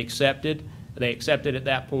and they accept it at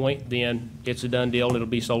that point, then it's a done deal. It'll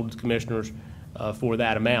be sold to the Commissioners for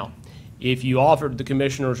that amount. If you offer to the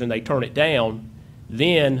Commissioners and they turn it down,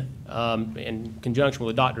 then in conjunction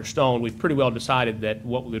with Dr. Stone, we've pretty well decided that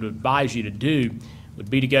what we would advise you to do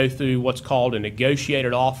would be to go through what's called a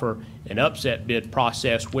negotiated offer and upset bid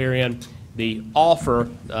process, wherein the offer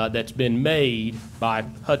that's been made by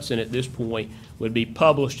Hudson at this point would be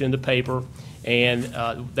published in the paper, and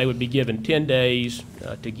they would be given 10 days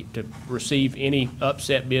to receive any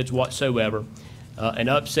upset bids whatsoever. An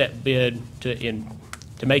upset bid, to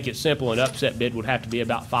make it simple, an upset bid would have to be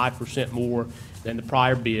about 5% more than the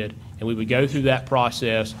prior bid, and we would go through that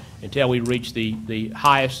process until we reach the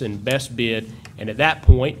highest and best bid, and at that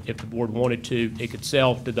point, if the board wanted to, it could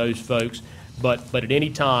sell to those folks. But at any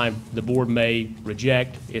time, the board may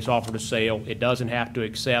reject its offer to sale. It doesn't have to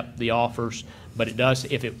accept the offers, but it does.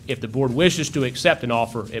 If the board wishes to accept an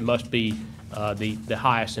offer, it must be the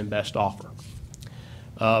highest and best offer.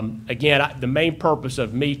 Again, the main purpose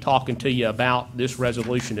of me talking to you about this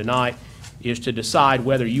resolution tonight is to decide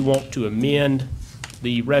whether you want to amend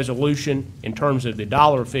the resolution in terms of the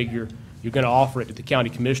dollar figure you're going to offer it to the county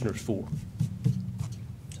commissioners for.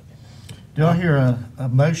 Do I hear a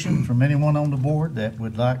motion from anyone on the board that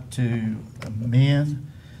would like to amend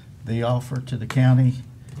the offer to the county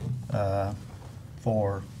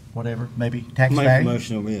for whatever, maybe tax Make a value?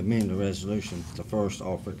 motion that we amend the resolution, the first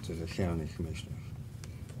offer to the county commissioners.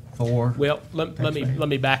 For? Well, let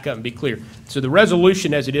me back up and be clear. So the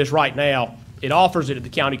resolution as it is right now, it offers it to the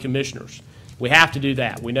county commissioners. We have to do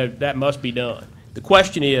that. We know that must be done. The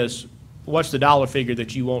question is, what's the dollar figure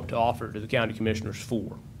that you want to offer to the county commissioners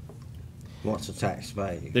for? What's the tax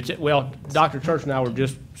value? Well, Dr. Church and I were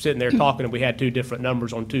just sitting there talking, and we had two different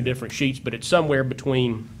numbers on two different sheets, but it's somewhere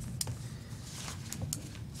between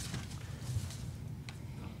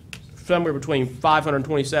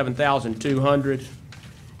 $527,200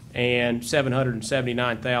 and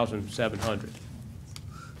 $779,700.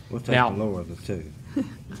 We'll take Now, the lower of the two.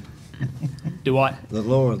 Do what? The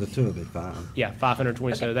lower of the two will be fine. Yeah,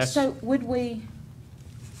 527. Okay, so would we,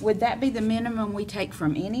 Would that be the minimum we take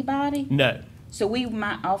from anybody? No. So we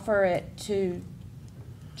might offer it to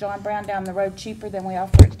John Brown down the road cheaper than we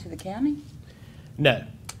offer it to the county? No.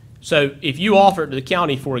 So if you offer it to the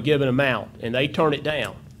county for a given amount and they turn it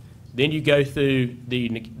down, then you go through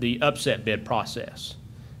the upset bid process.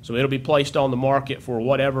 So it'll be placed on the market for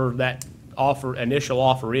whatever that initial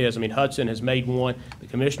offer is. I mean, Hudson has made one. The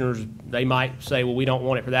commissioners, they might say, well, we don't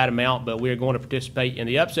want it for that amount, but we're going to participate in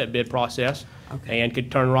the upset bid process and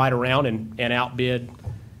could turn right around and outbid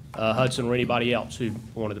Hudson or anybody else who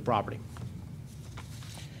wanted the property.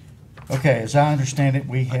 Okay, as I understand it,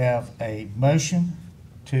 we have a motion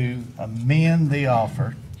to amend the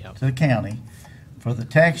offer to the county for the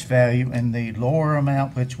tax value and the lower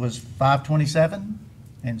amount, which was 527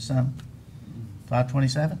 and some,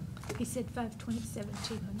 527? He said 527,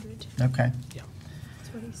 200. Okay. Yeah.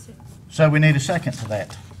 That's what he said. So we need a second to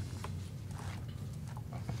that.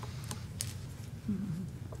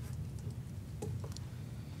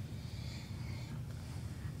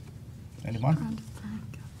 Anyone?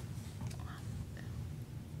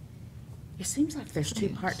 It seems like there's two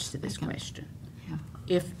parts to this question.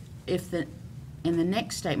 In the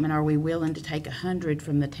next statement, are we willing to take 100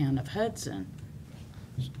 from the town of Hudson?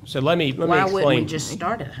 So let me Why explain. wouldn't we just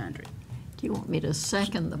start at 100? Do you want me to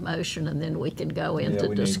second the motion and then we can go Yeah, into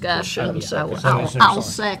we need discussion? to- So okay. I'll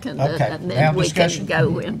second it Okay, and now then we can discussion.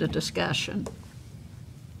 go into discussion.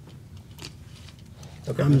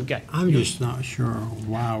 Okay. I'm just not sure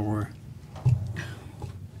why we're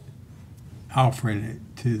offering it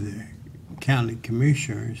to the county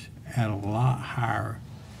commissioners at a lot higher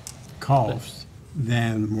cost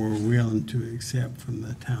than we're willing to accept from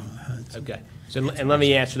the town of Hudson. Okay. So, and let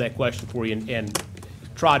me answer that question for you and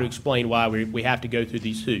try to explain why we have to go through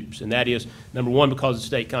these hoops. And that is, number one, because of the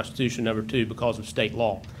state constitution, number two, because of state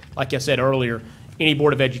law. Like I said earlier, any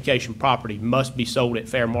Board of Education property must be sold at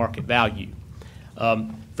fair market value.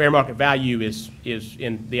 Fair market value is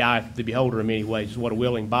in the eye of the beholder in many ways, is what a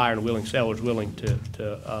willing buyer and a willing seller is willing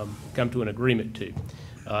to come to an agreement to.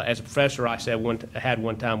 As a professor, I said one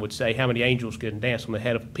time would say, how many angels can dance on the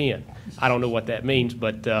head of a pin? I don't know what that means,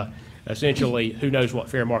 but essentially, who knows what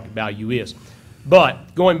fair market value is.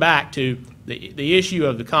 But going back to the issue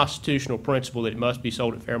of the constitutional principle that it must be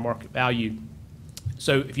sold at fair market value.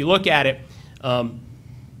 So if you look at it,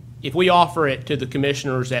 if we offer it to the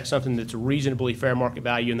commissioners at something that's a reasonably fair market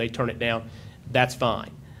value and they turn it down, that's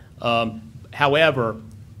fine. However,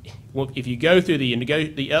 if you go through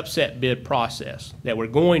the upset bid process that we're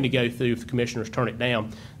going to go through if the commissioners turn it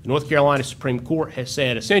down, the North Carolina Supreme Court has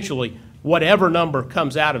said essentially whatever number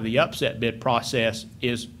comes out of the upset bid process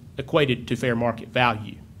is equated to fair market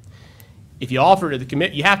value. If you offer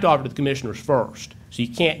to you have to offer to the commissioners first. So you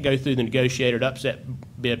can't go through the negotiated upset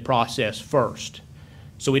bid process first.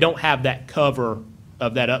 So we don't have that cover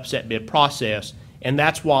of that upset bid process, and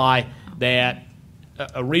that's why that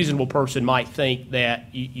a reasonable person might think that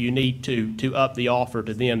you need to up the offer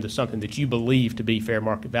to them to something that you believe to be fair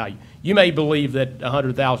market value. You may believe that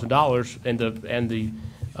 $100,000 and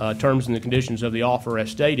the terms and the conditions of the offer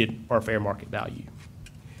as stated are fair market value.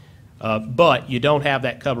 But you don't have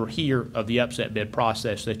that cover here of the upset bid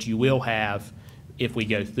process that you will have if we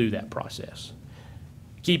go through that process.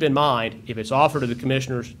 Keep in mind, if it's offered to the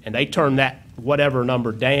commissioners and they turn that whatever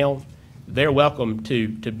number down, they're welcome to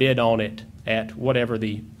bid on it at whatever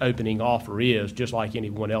the opening offer is, just like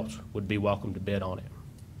anyone else would be welcome to bid on it.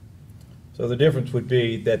 So the difference would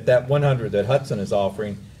be that 100 that Hudson is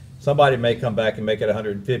offering, somebody may come back and make it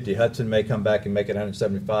 150. Hudson may come back and make it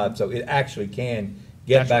 175. So it actually can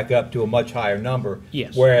get back up to a much higher number.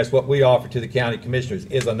 Yes. Whereas what we offer to the county commissioners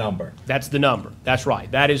is a number. That's the number. That's right.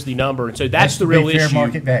 That is the number. And so that's the real issue. Fair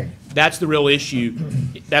market value. That's the real issue.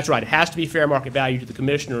 That's right. It has to be fair market value to the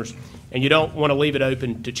commissioners, and you don't want to leave it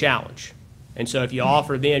open to challenge. And so if you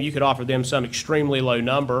offer them, you could offer them some extremely low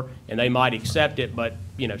number, and they might accept it, but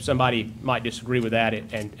somebody might disagree with that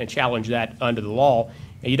and challenge that under the law.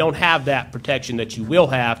 And you don't have that protection that you will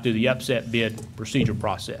have through the upset bid procedure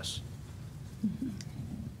process.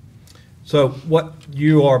 So what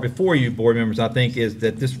you are before you, board members, I think, is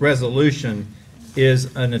that this resolution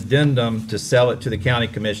is an addendum to sell it to the county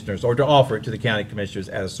commissioners or to offer it to the county commissioners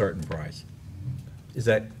at a certain price. Is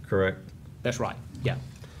that correct? That's right, yeah.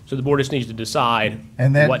 So the board just needs to decide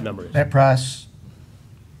And that, what number it is. that price,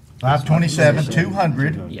 527,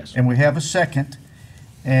 200. Yes. And we have a second,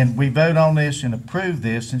 and we vote on this and approve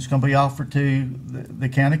this, and it's going to be offered to the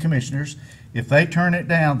county commissioners. If they turn it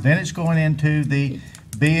down, then it's going into the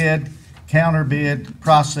bid, counter bid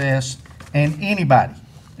process, and anybody,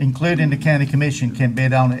 including the county commission, can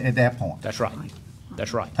bid on it at that point. That's right.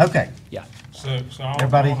 That's right. Okay. Yeah. So I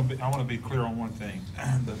Everybody- want to be clear on one thing.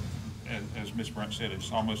 As Ms. Brent said,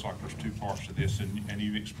 it's almost like there's two parts to this, and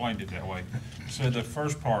you explained it that way. So the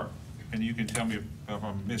first part, and you can tell me if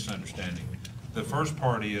I'm misunderstanding, the first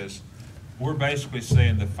part is, we're basically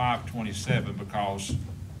saying the 527 because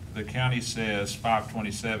the county says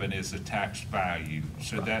 527 is the tax value.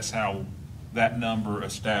 So that's how that number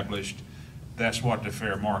established, that's what the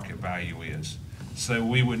fair market value is. So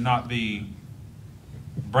we would not be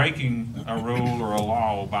breaking a rule or a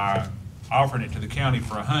law by offering it to the county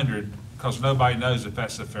for 100, because nobody knows if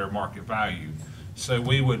that's the fair market value. So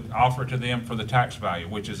we would offer it to them for the tax value,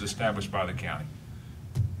 which is established by the county.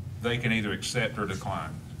 They can either accept or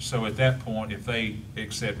decline. So at that point, if they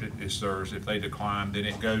accept it, it's theirs. If they decline, then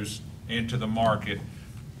it goes into the market,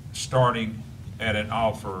 starting at an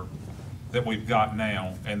offer that we've got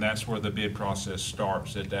now, and that's where the bid process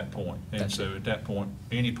starts at that point. And so at that point,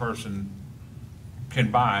 any person can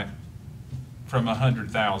buy it from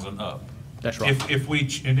 100,000 up. That's right.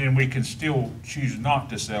 And then we can still choose not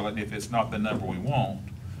to sell it if it's not the number we want,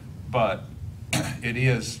 but it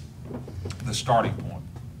is the starting point.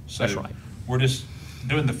 That's right. We're just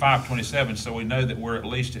doing the 527, so we know that we're at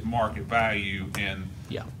least at market value, and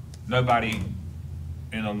nobody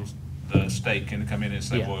in the state can come in and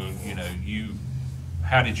say, well,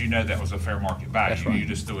 how did you know that was a fair market value? That's right. You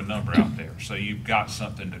just threw a number out there, so you've got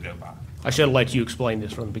something to go by. I should have let you explain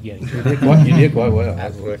this from the beginning. You did quite well.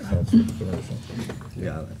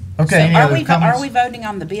 Yeah. Okay, So any are other we comments? voting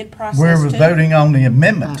on the bid process We're too? voting on the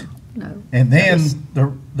amendment. No. And then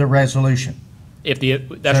the resolution. That's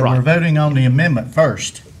So right. we're voting on the amendment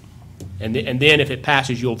first. And then if it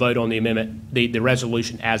passes, you'll vote on the amendment, the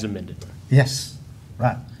resolution as amended. Yes,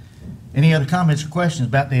 right. Any other comments or questions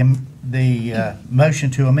about the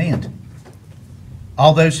motion to amend?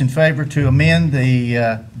 All those in favor to amend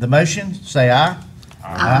the motion, say aye.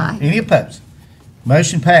 Aye. Any opposed?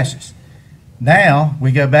 Motion passes. Now,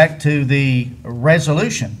 we go back to the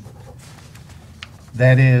resolution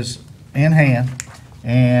that is in hand,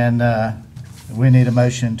 and we need a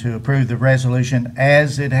motion to approve the resolution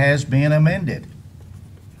as it has been amended.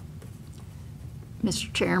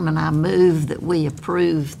 Mr. Chairman, I move that we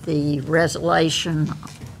approve the resolution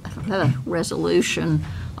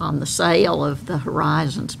on the sale of the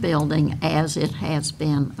Horizons building as it has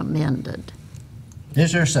been amended.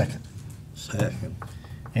 Is there a second? Second.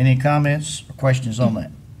 Any comments or questions on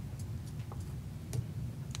that?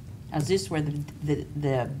 Is this where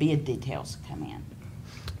the bid details come in?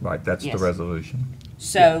 Right, that's the Yes. resolution.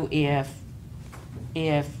 So if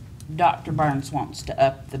Dr. Burns wants to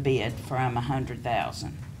up the bid from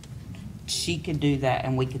 100,000, she could do that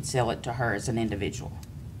and we could sell it to her as an individual.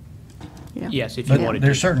 Yes, if you But wanted to.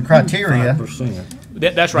 there's certain criteria.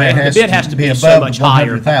 5%. That's right. That The bid has to be so above much the higher.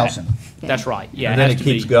 100,000. That's right, yeah. And then has it to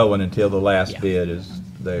keeps be- going until the last bid is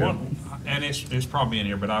there. And it's probably in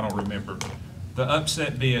here, but I don't remember. The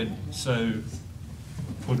upset bid, so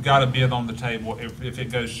we've got a bid on the table. If it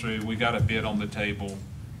goes through, we got a bid on the table.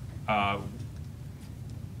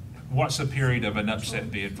 What's the period of an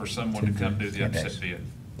upset bid for someone to come do the 10 upset days. bid?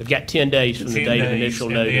 They've got 10 days from the 10 date of days, initial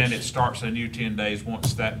and then it notice. starts a new 10 days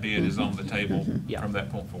once that bid is on the table Yeah. from that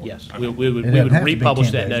point forward. Yes, Okay. we would It doesn't have to be republish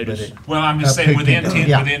 10 that days, but notice. it- Well, I'm just Up saying, to 10 days.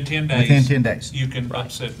 Yeah. within 10 days. Within 10 days. You can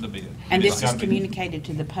upset the bid. And It's this is gotta be- communicated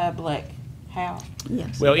to the public how?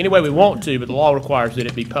 Yes. Well, any way we want to, but the law requires that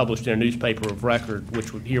it be published in a newspaper of record, which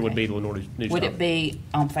here would be the Lenore News. Would it be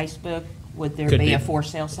on Facebook? Would there Could be be. a for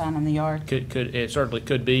sale sign in the yard? It certainly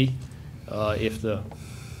could be, if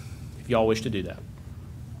y'all wish to do that.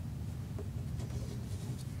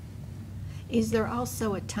 Is there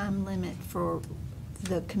also a time limit for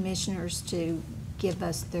the commissioners to give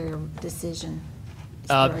us their decision? Is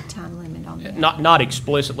there a time limit on that? Not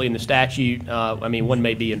explicitly in the statute. I mean, one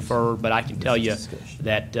may be inferred, but I can tell you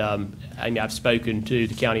that, I've spoken to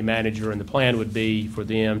the county manager, and the plan would be for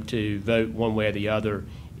them to vote one way or the other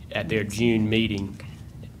at their June meeting.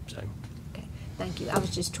 So, Okay, thank you. I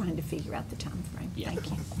was just trying to figure out the time frame. Yeah.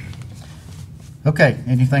 Thank you. Okay,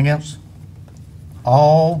 anything else?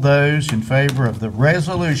 All those in favor of the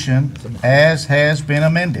resolution as has been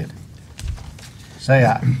amended, say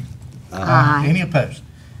aye. Aye. Any opposed?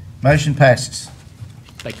 Motion passes.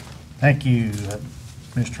 Thank you. Thank you,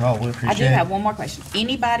 Mr. Hall, we I appreciate do it. have one more question.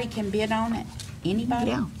 Anybody can bid on it?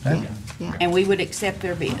 Anybody? Yeah, Okay. yeah. And we would accept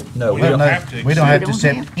their bid? No, We Well, don't no, have to we don't have to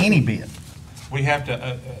accept- accept any bid. We have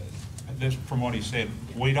to, this, from what he said,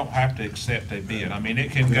 we don't have to accept a bid. I mean,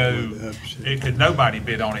 it can go, nobody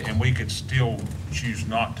bid on it, and we could still choose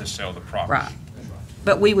not to sell the property. Right.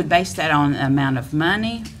 But we would base that on the amount of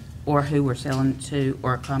money or who we're selling it to,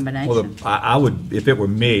 or a Well, combination? I would, if it were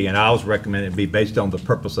me, and I was recommending it be based on the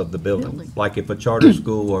purpose of the building. Like if a charter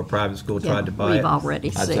school or a private school tried to buy it, We've already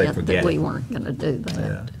I'd say said forget that we it. weren't going to do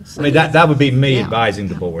that. I mean, that would be me Yeah. advising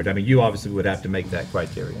the board. I mean, you obviously would have to make that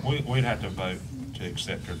criteria. We'd have to vote to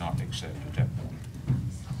accept or not accept at that point.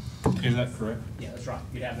 Is that correct? Yeah, that's right.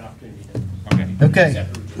 You'd have an opportunity to. Okay.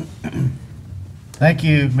 Thank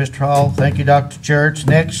you, Mr. Hall. Thank you, Dr. Church.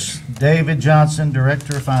 Next, David Johnson,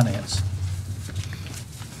 Director of Finance.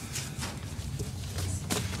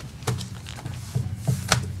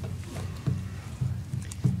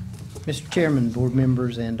 Mr. Chairman, board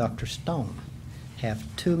members, and Dr. Stone, have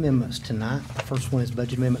two amendments tonight. The first one is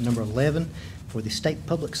Budget Amendment Number 11 for the State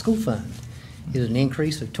Public School Fund. It is an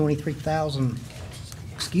increase of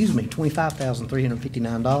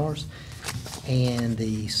 $25,359. And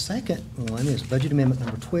the second one is Budget Amendment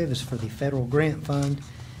Number 12 is for the Federal Grant Fund.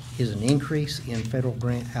 It is an increase in federal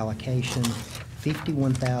grant allocation,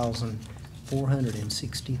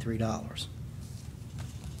 $51,463.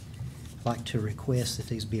 I'd like to request that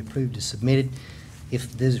these be approved as submitted.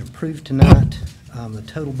 If these are approved tonight, the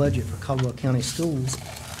total budget for Caldwell County Schools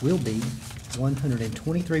will be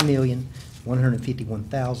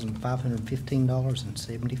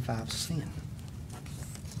 $123,151,515.75.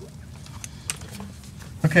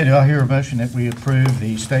 Okay, do I hear a motion that we approve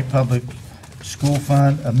the State Public School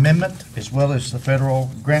Fund Amendment as well as the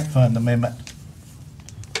Federal Grant Fund Amendment?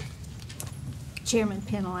 Chairman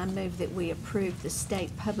Pennell, I move that we approve the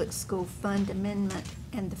State Public School Fund Amendment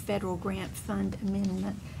and the Federal Grant Fund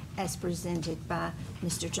Amendment as presented by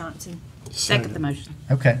Mr. Johnson. Second the motion.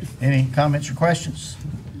 Okay, any comments or questions?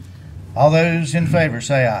 All those in favor,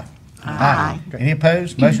 say aye. Aye. Any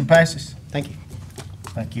opposed? Motion passes. Thank you.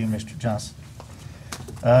 Thank you, Mr. Johnson.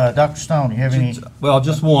 Dr. Stone, you have any? Well,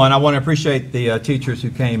 just one. I want to appreciate the teachers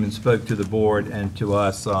who came and spoke to the board and to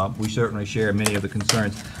us. We certainly share many of the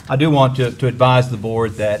concerns. I do want to advise the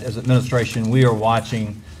board that as administration, we are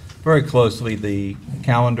watching very closely the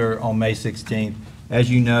calendar on May 16th.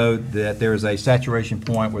 As you know, that there is a saturation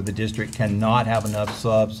point where the district cannot have enough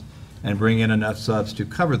subs and bring in enough subs to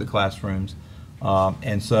cover the classrooms.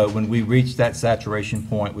 And so when we reach that saturation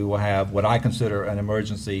point, we will have what I consider an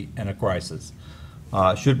emergency and a crisis.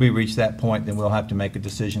 Should we reach that point, then we'll have to make a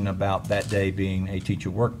decision about that day being a teacher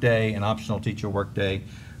work day, an optional teacher work day.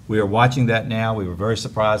 We are watching that now. We were very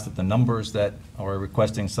surprised at the numbers that are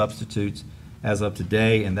requesting substitutes as of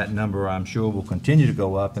today, and that number, I'm sure, will continue to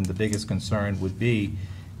go up, and the biggest concern would be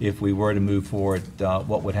if we were to move forward,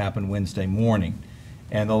 what would happen Wednesday morning.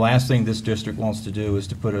 And the last thing this district wants to do is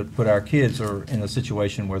to put our kids in a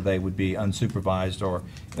situation where they would be unsupervised or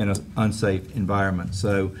in an unsafe environment.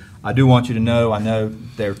 So I do want you to know, I know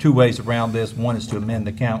there are two ways around this. One is to amend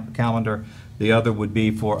the calendar. The other would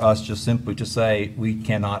be for us just simply to say we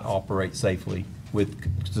cannot operate safely with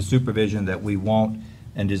the supervision that we want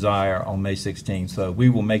and desire on May 16th. So we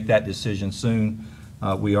will make that decision soon.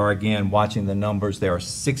 We are, again, watching the numbers. There are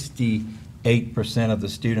 68% of the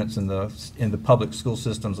students in the public school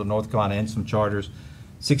systems of North Carolina and some charters.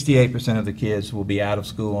 68% of the kids will be out of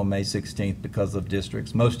school on May 16th because of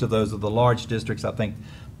districts. Most of those are the large districts. I think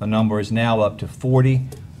the number is now up to 40.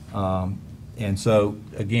 And so,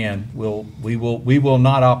 again, we will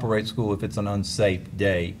not operate school if it's an unsafe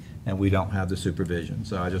day and we don't have the supervision.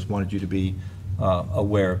 So I just wanted you to be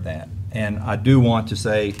aware of that. And I do want to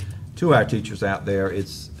say to our teachers out there,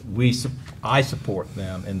 I support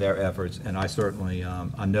them in their efforts, and I certainly,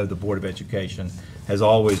 I know the Board of Education has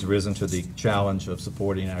always risen to the challenge of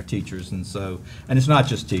supporting our teachers, and it's not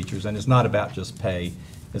just teachers, and it's not about just pay.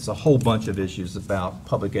 It's a whole bunch of issues about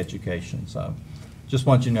public education. So just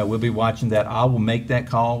want you to know, we'll be watching that. I will make that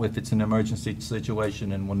call if it's an emergency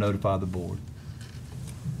situation, and we'll notify the board.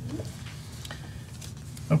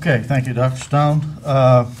 Okay, thank you, Dr. Stone.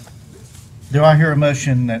 Do I hear a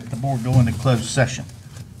motion that the board go into closed session?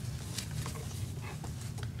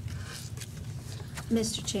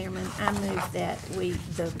 Mr. Chairman, I move that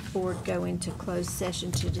the board go into closed session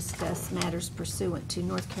to discuss matters pursuant to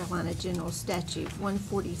North Carolina General Statute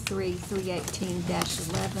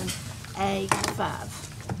 143-318-11A5.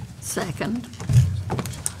 Second.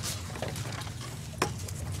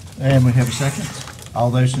 And we have a second. All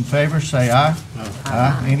those in favor, say aye.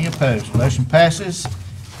 Aye. Any opposed? Motion passes,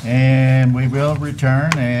 and we will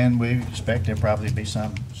return, and we expect there'll probably be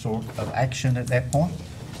some sort of action at that point.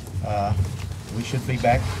 We should be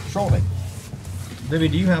back shortly. Libby,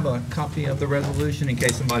 do you have a copy of the resolution in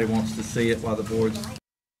case somebody wants to see it while the board's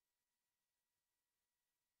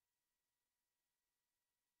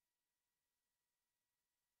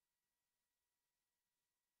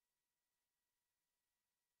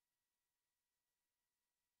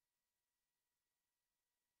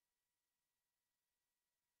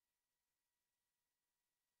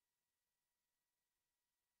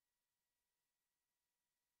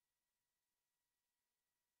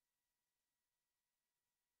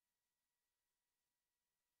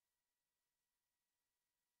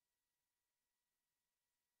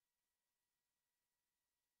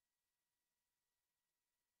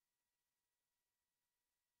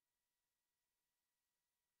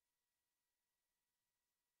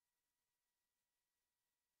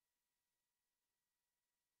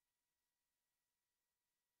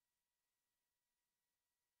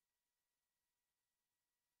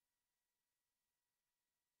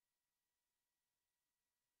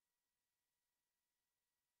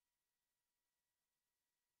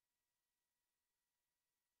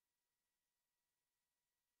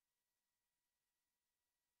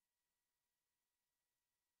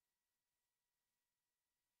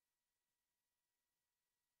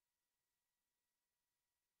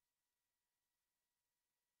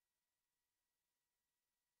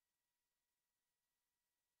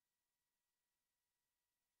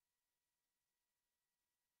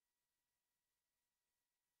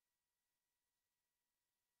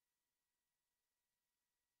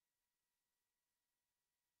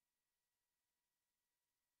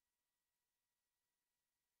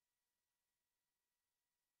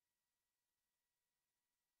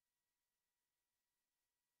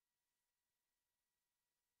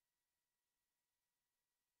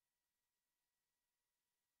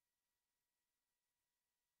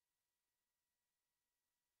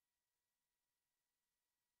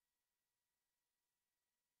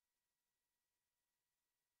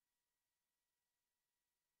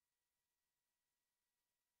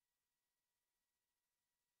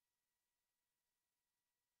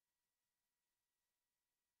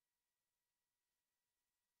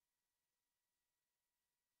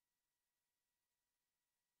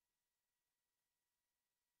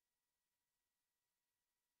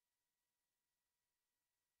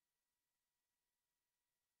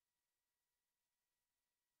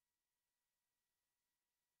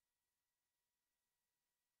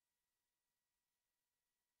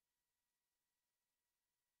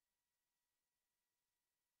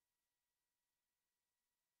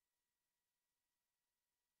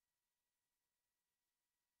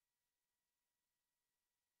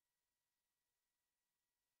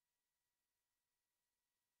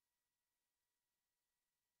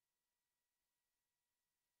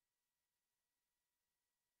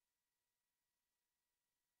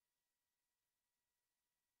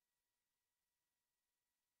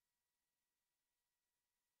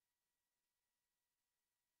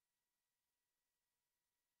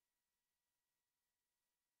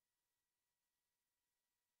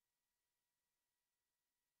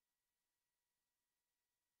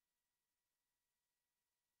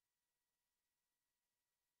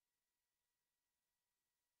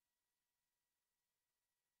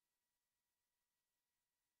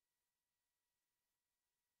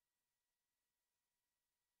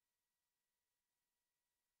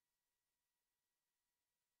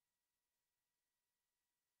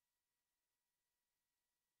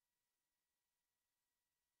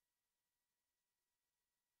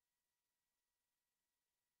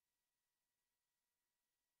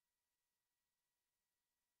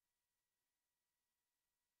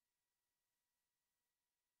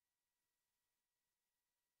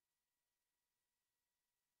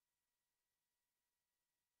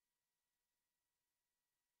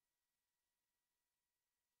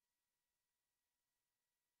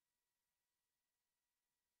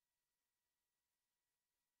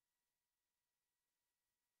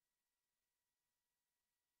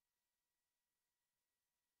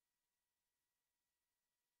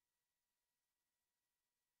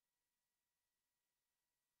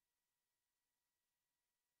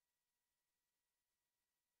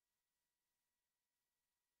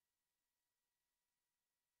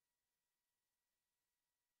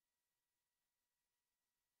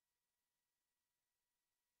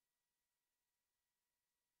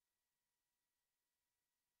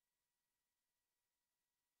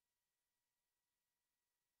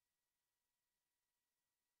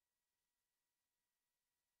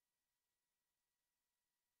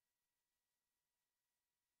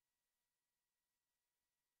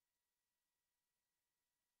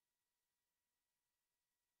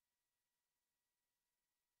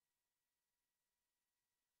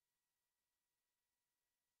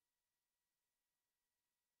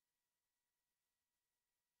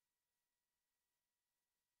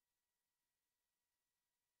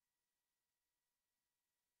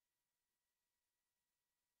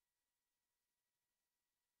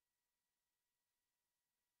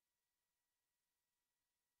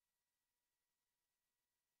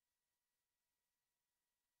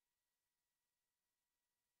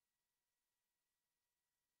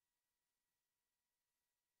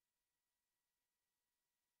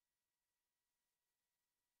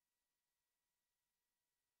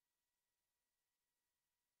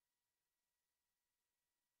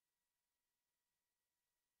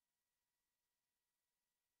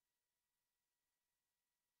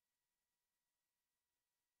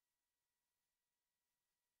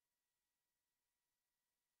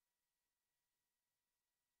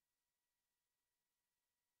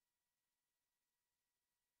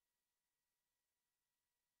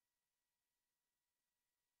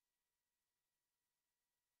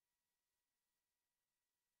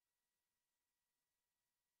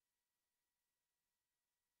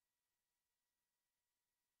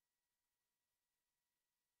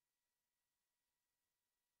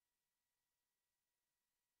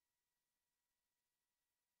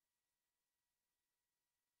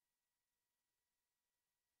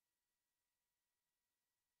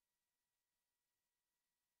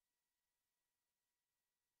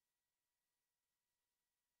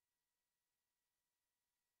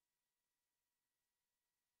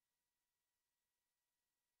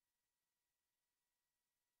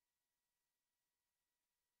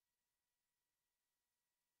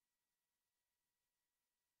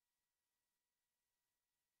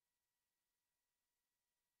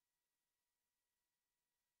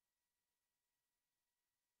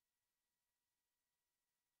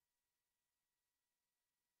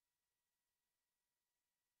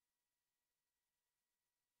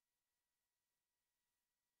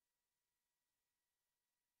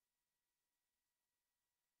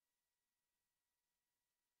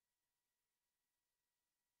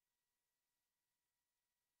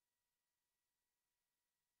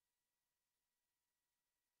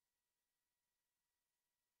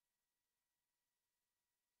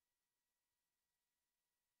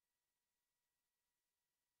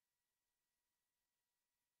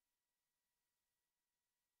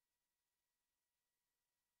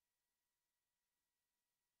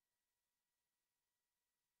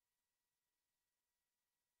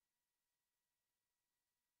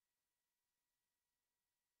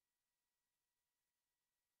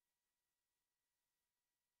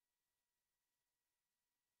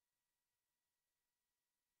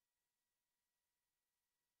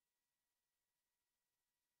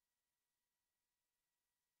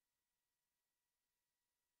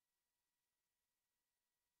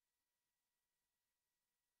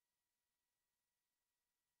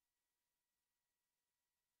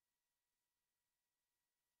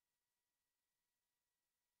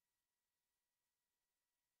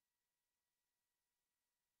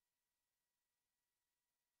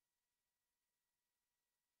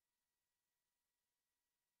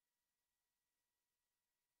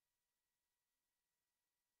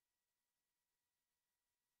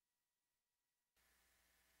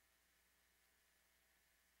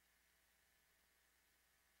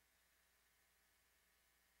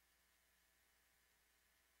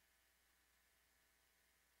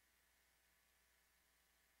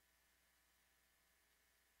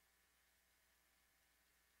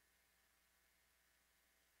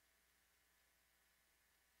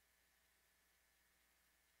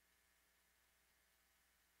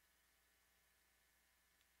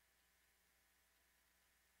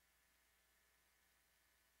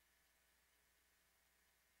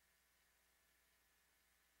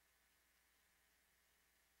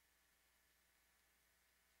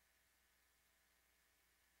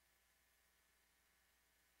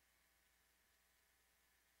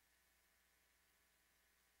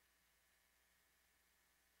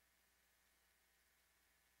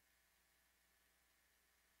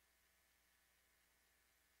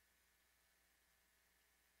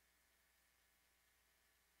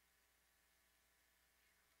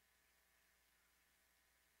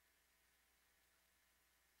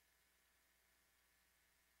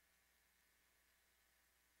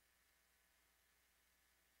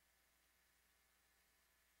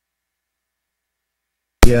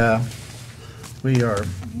we are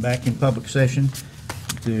back in public session.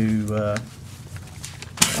 Do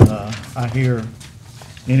I hear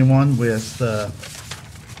anyone with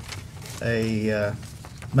a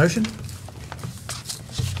motion?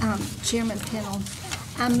 Chairman Pennell,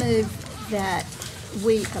 I move that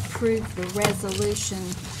we approve the resolution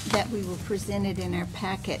that we were presented in our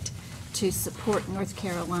packet to support North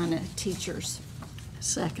Carolina teachers.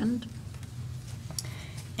 Second.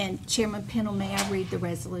 And Chairman Pennell, may I read the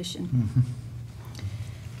resolution?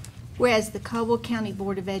 Whereas the Caldwell County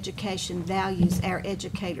Board of Education values our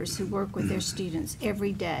educators who work with their students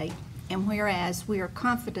every day, and whereas we are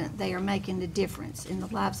confident they are making a difference in the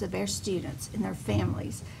lives of our students and their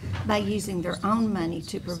families by using their own money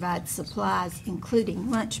to provide supplies, including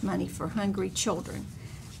lunch money for hungry children,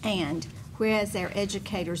 and whereas our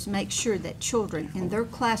educators make sure that children in their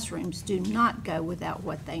classrooms do not go without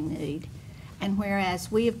what they need, and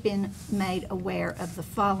whereas we have been made aware of the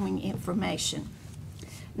following information.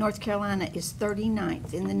 North Carolina is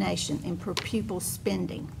 39th in the nation in per pupil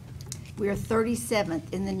spending. We are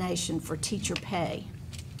 37th in the nation for teacher pay.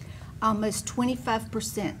 Almost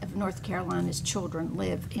 25% of North Carolina's children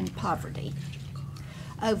live in poverty.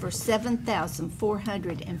 Over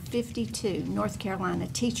 7,452 North Carolina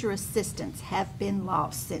teacher assistants have been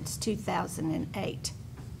lost since 2008.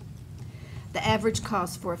 The average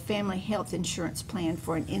cost for a family health insurance plan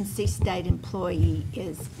for an NC State employee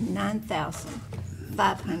is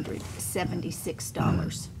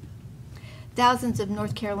 $9,576. Thousands of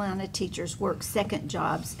North Carolina teachers work second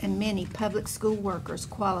jobs, and many public school workers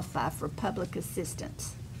qualify for public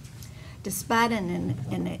assistance. Despite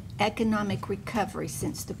an economic recovery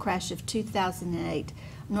since the crash of 2008,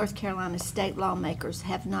 North Carolina state lawmakers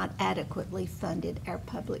have not adequately funded our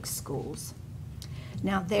public schools.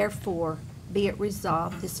 Now therefore, be it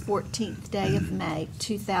resolved this 14th day of May,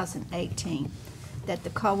 2018, that the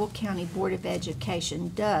Caldwell County Board of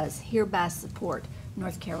Education does hereby support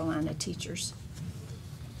North Carolina teachers.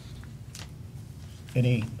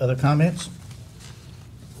 Any other comments?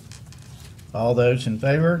 All those in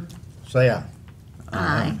favor, say aye.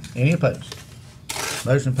 Aye. Any opposed?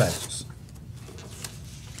 Motion passes.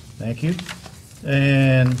 Thank you.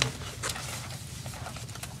 And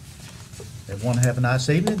everyone have a nice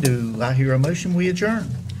evening. Do I hear a motion we adjourn?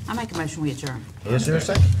 I make a motion, we adjourn. Is there a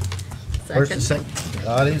second? First and second.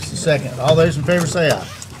 Claudia's the second. All those in favor say aye.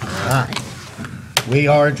 Aye. We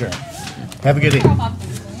are adjourned. Have a good evening.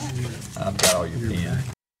 I've got all your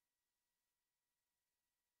pens.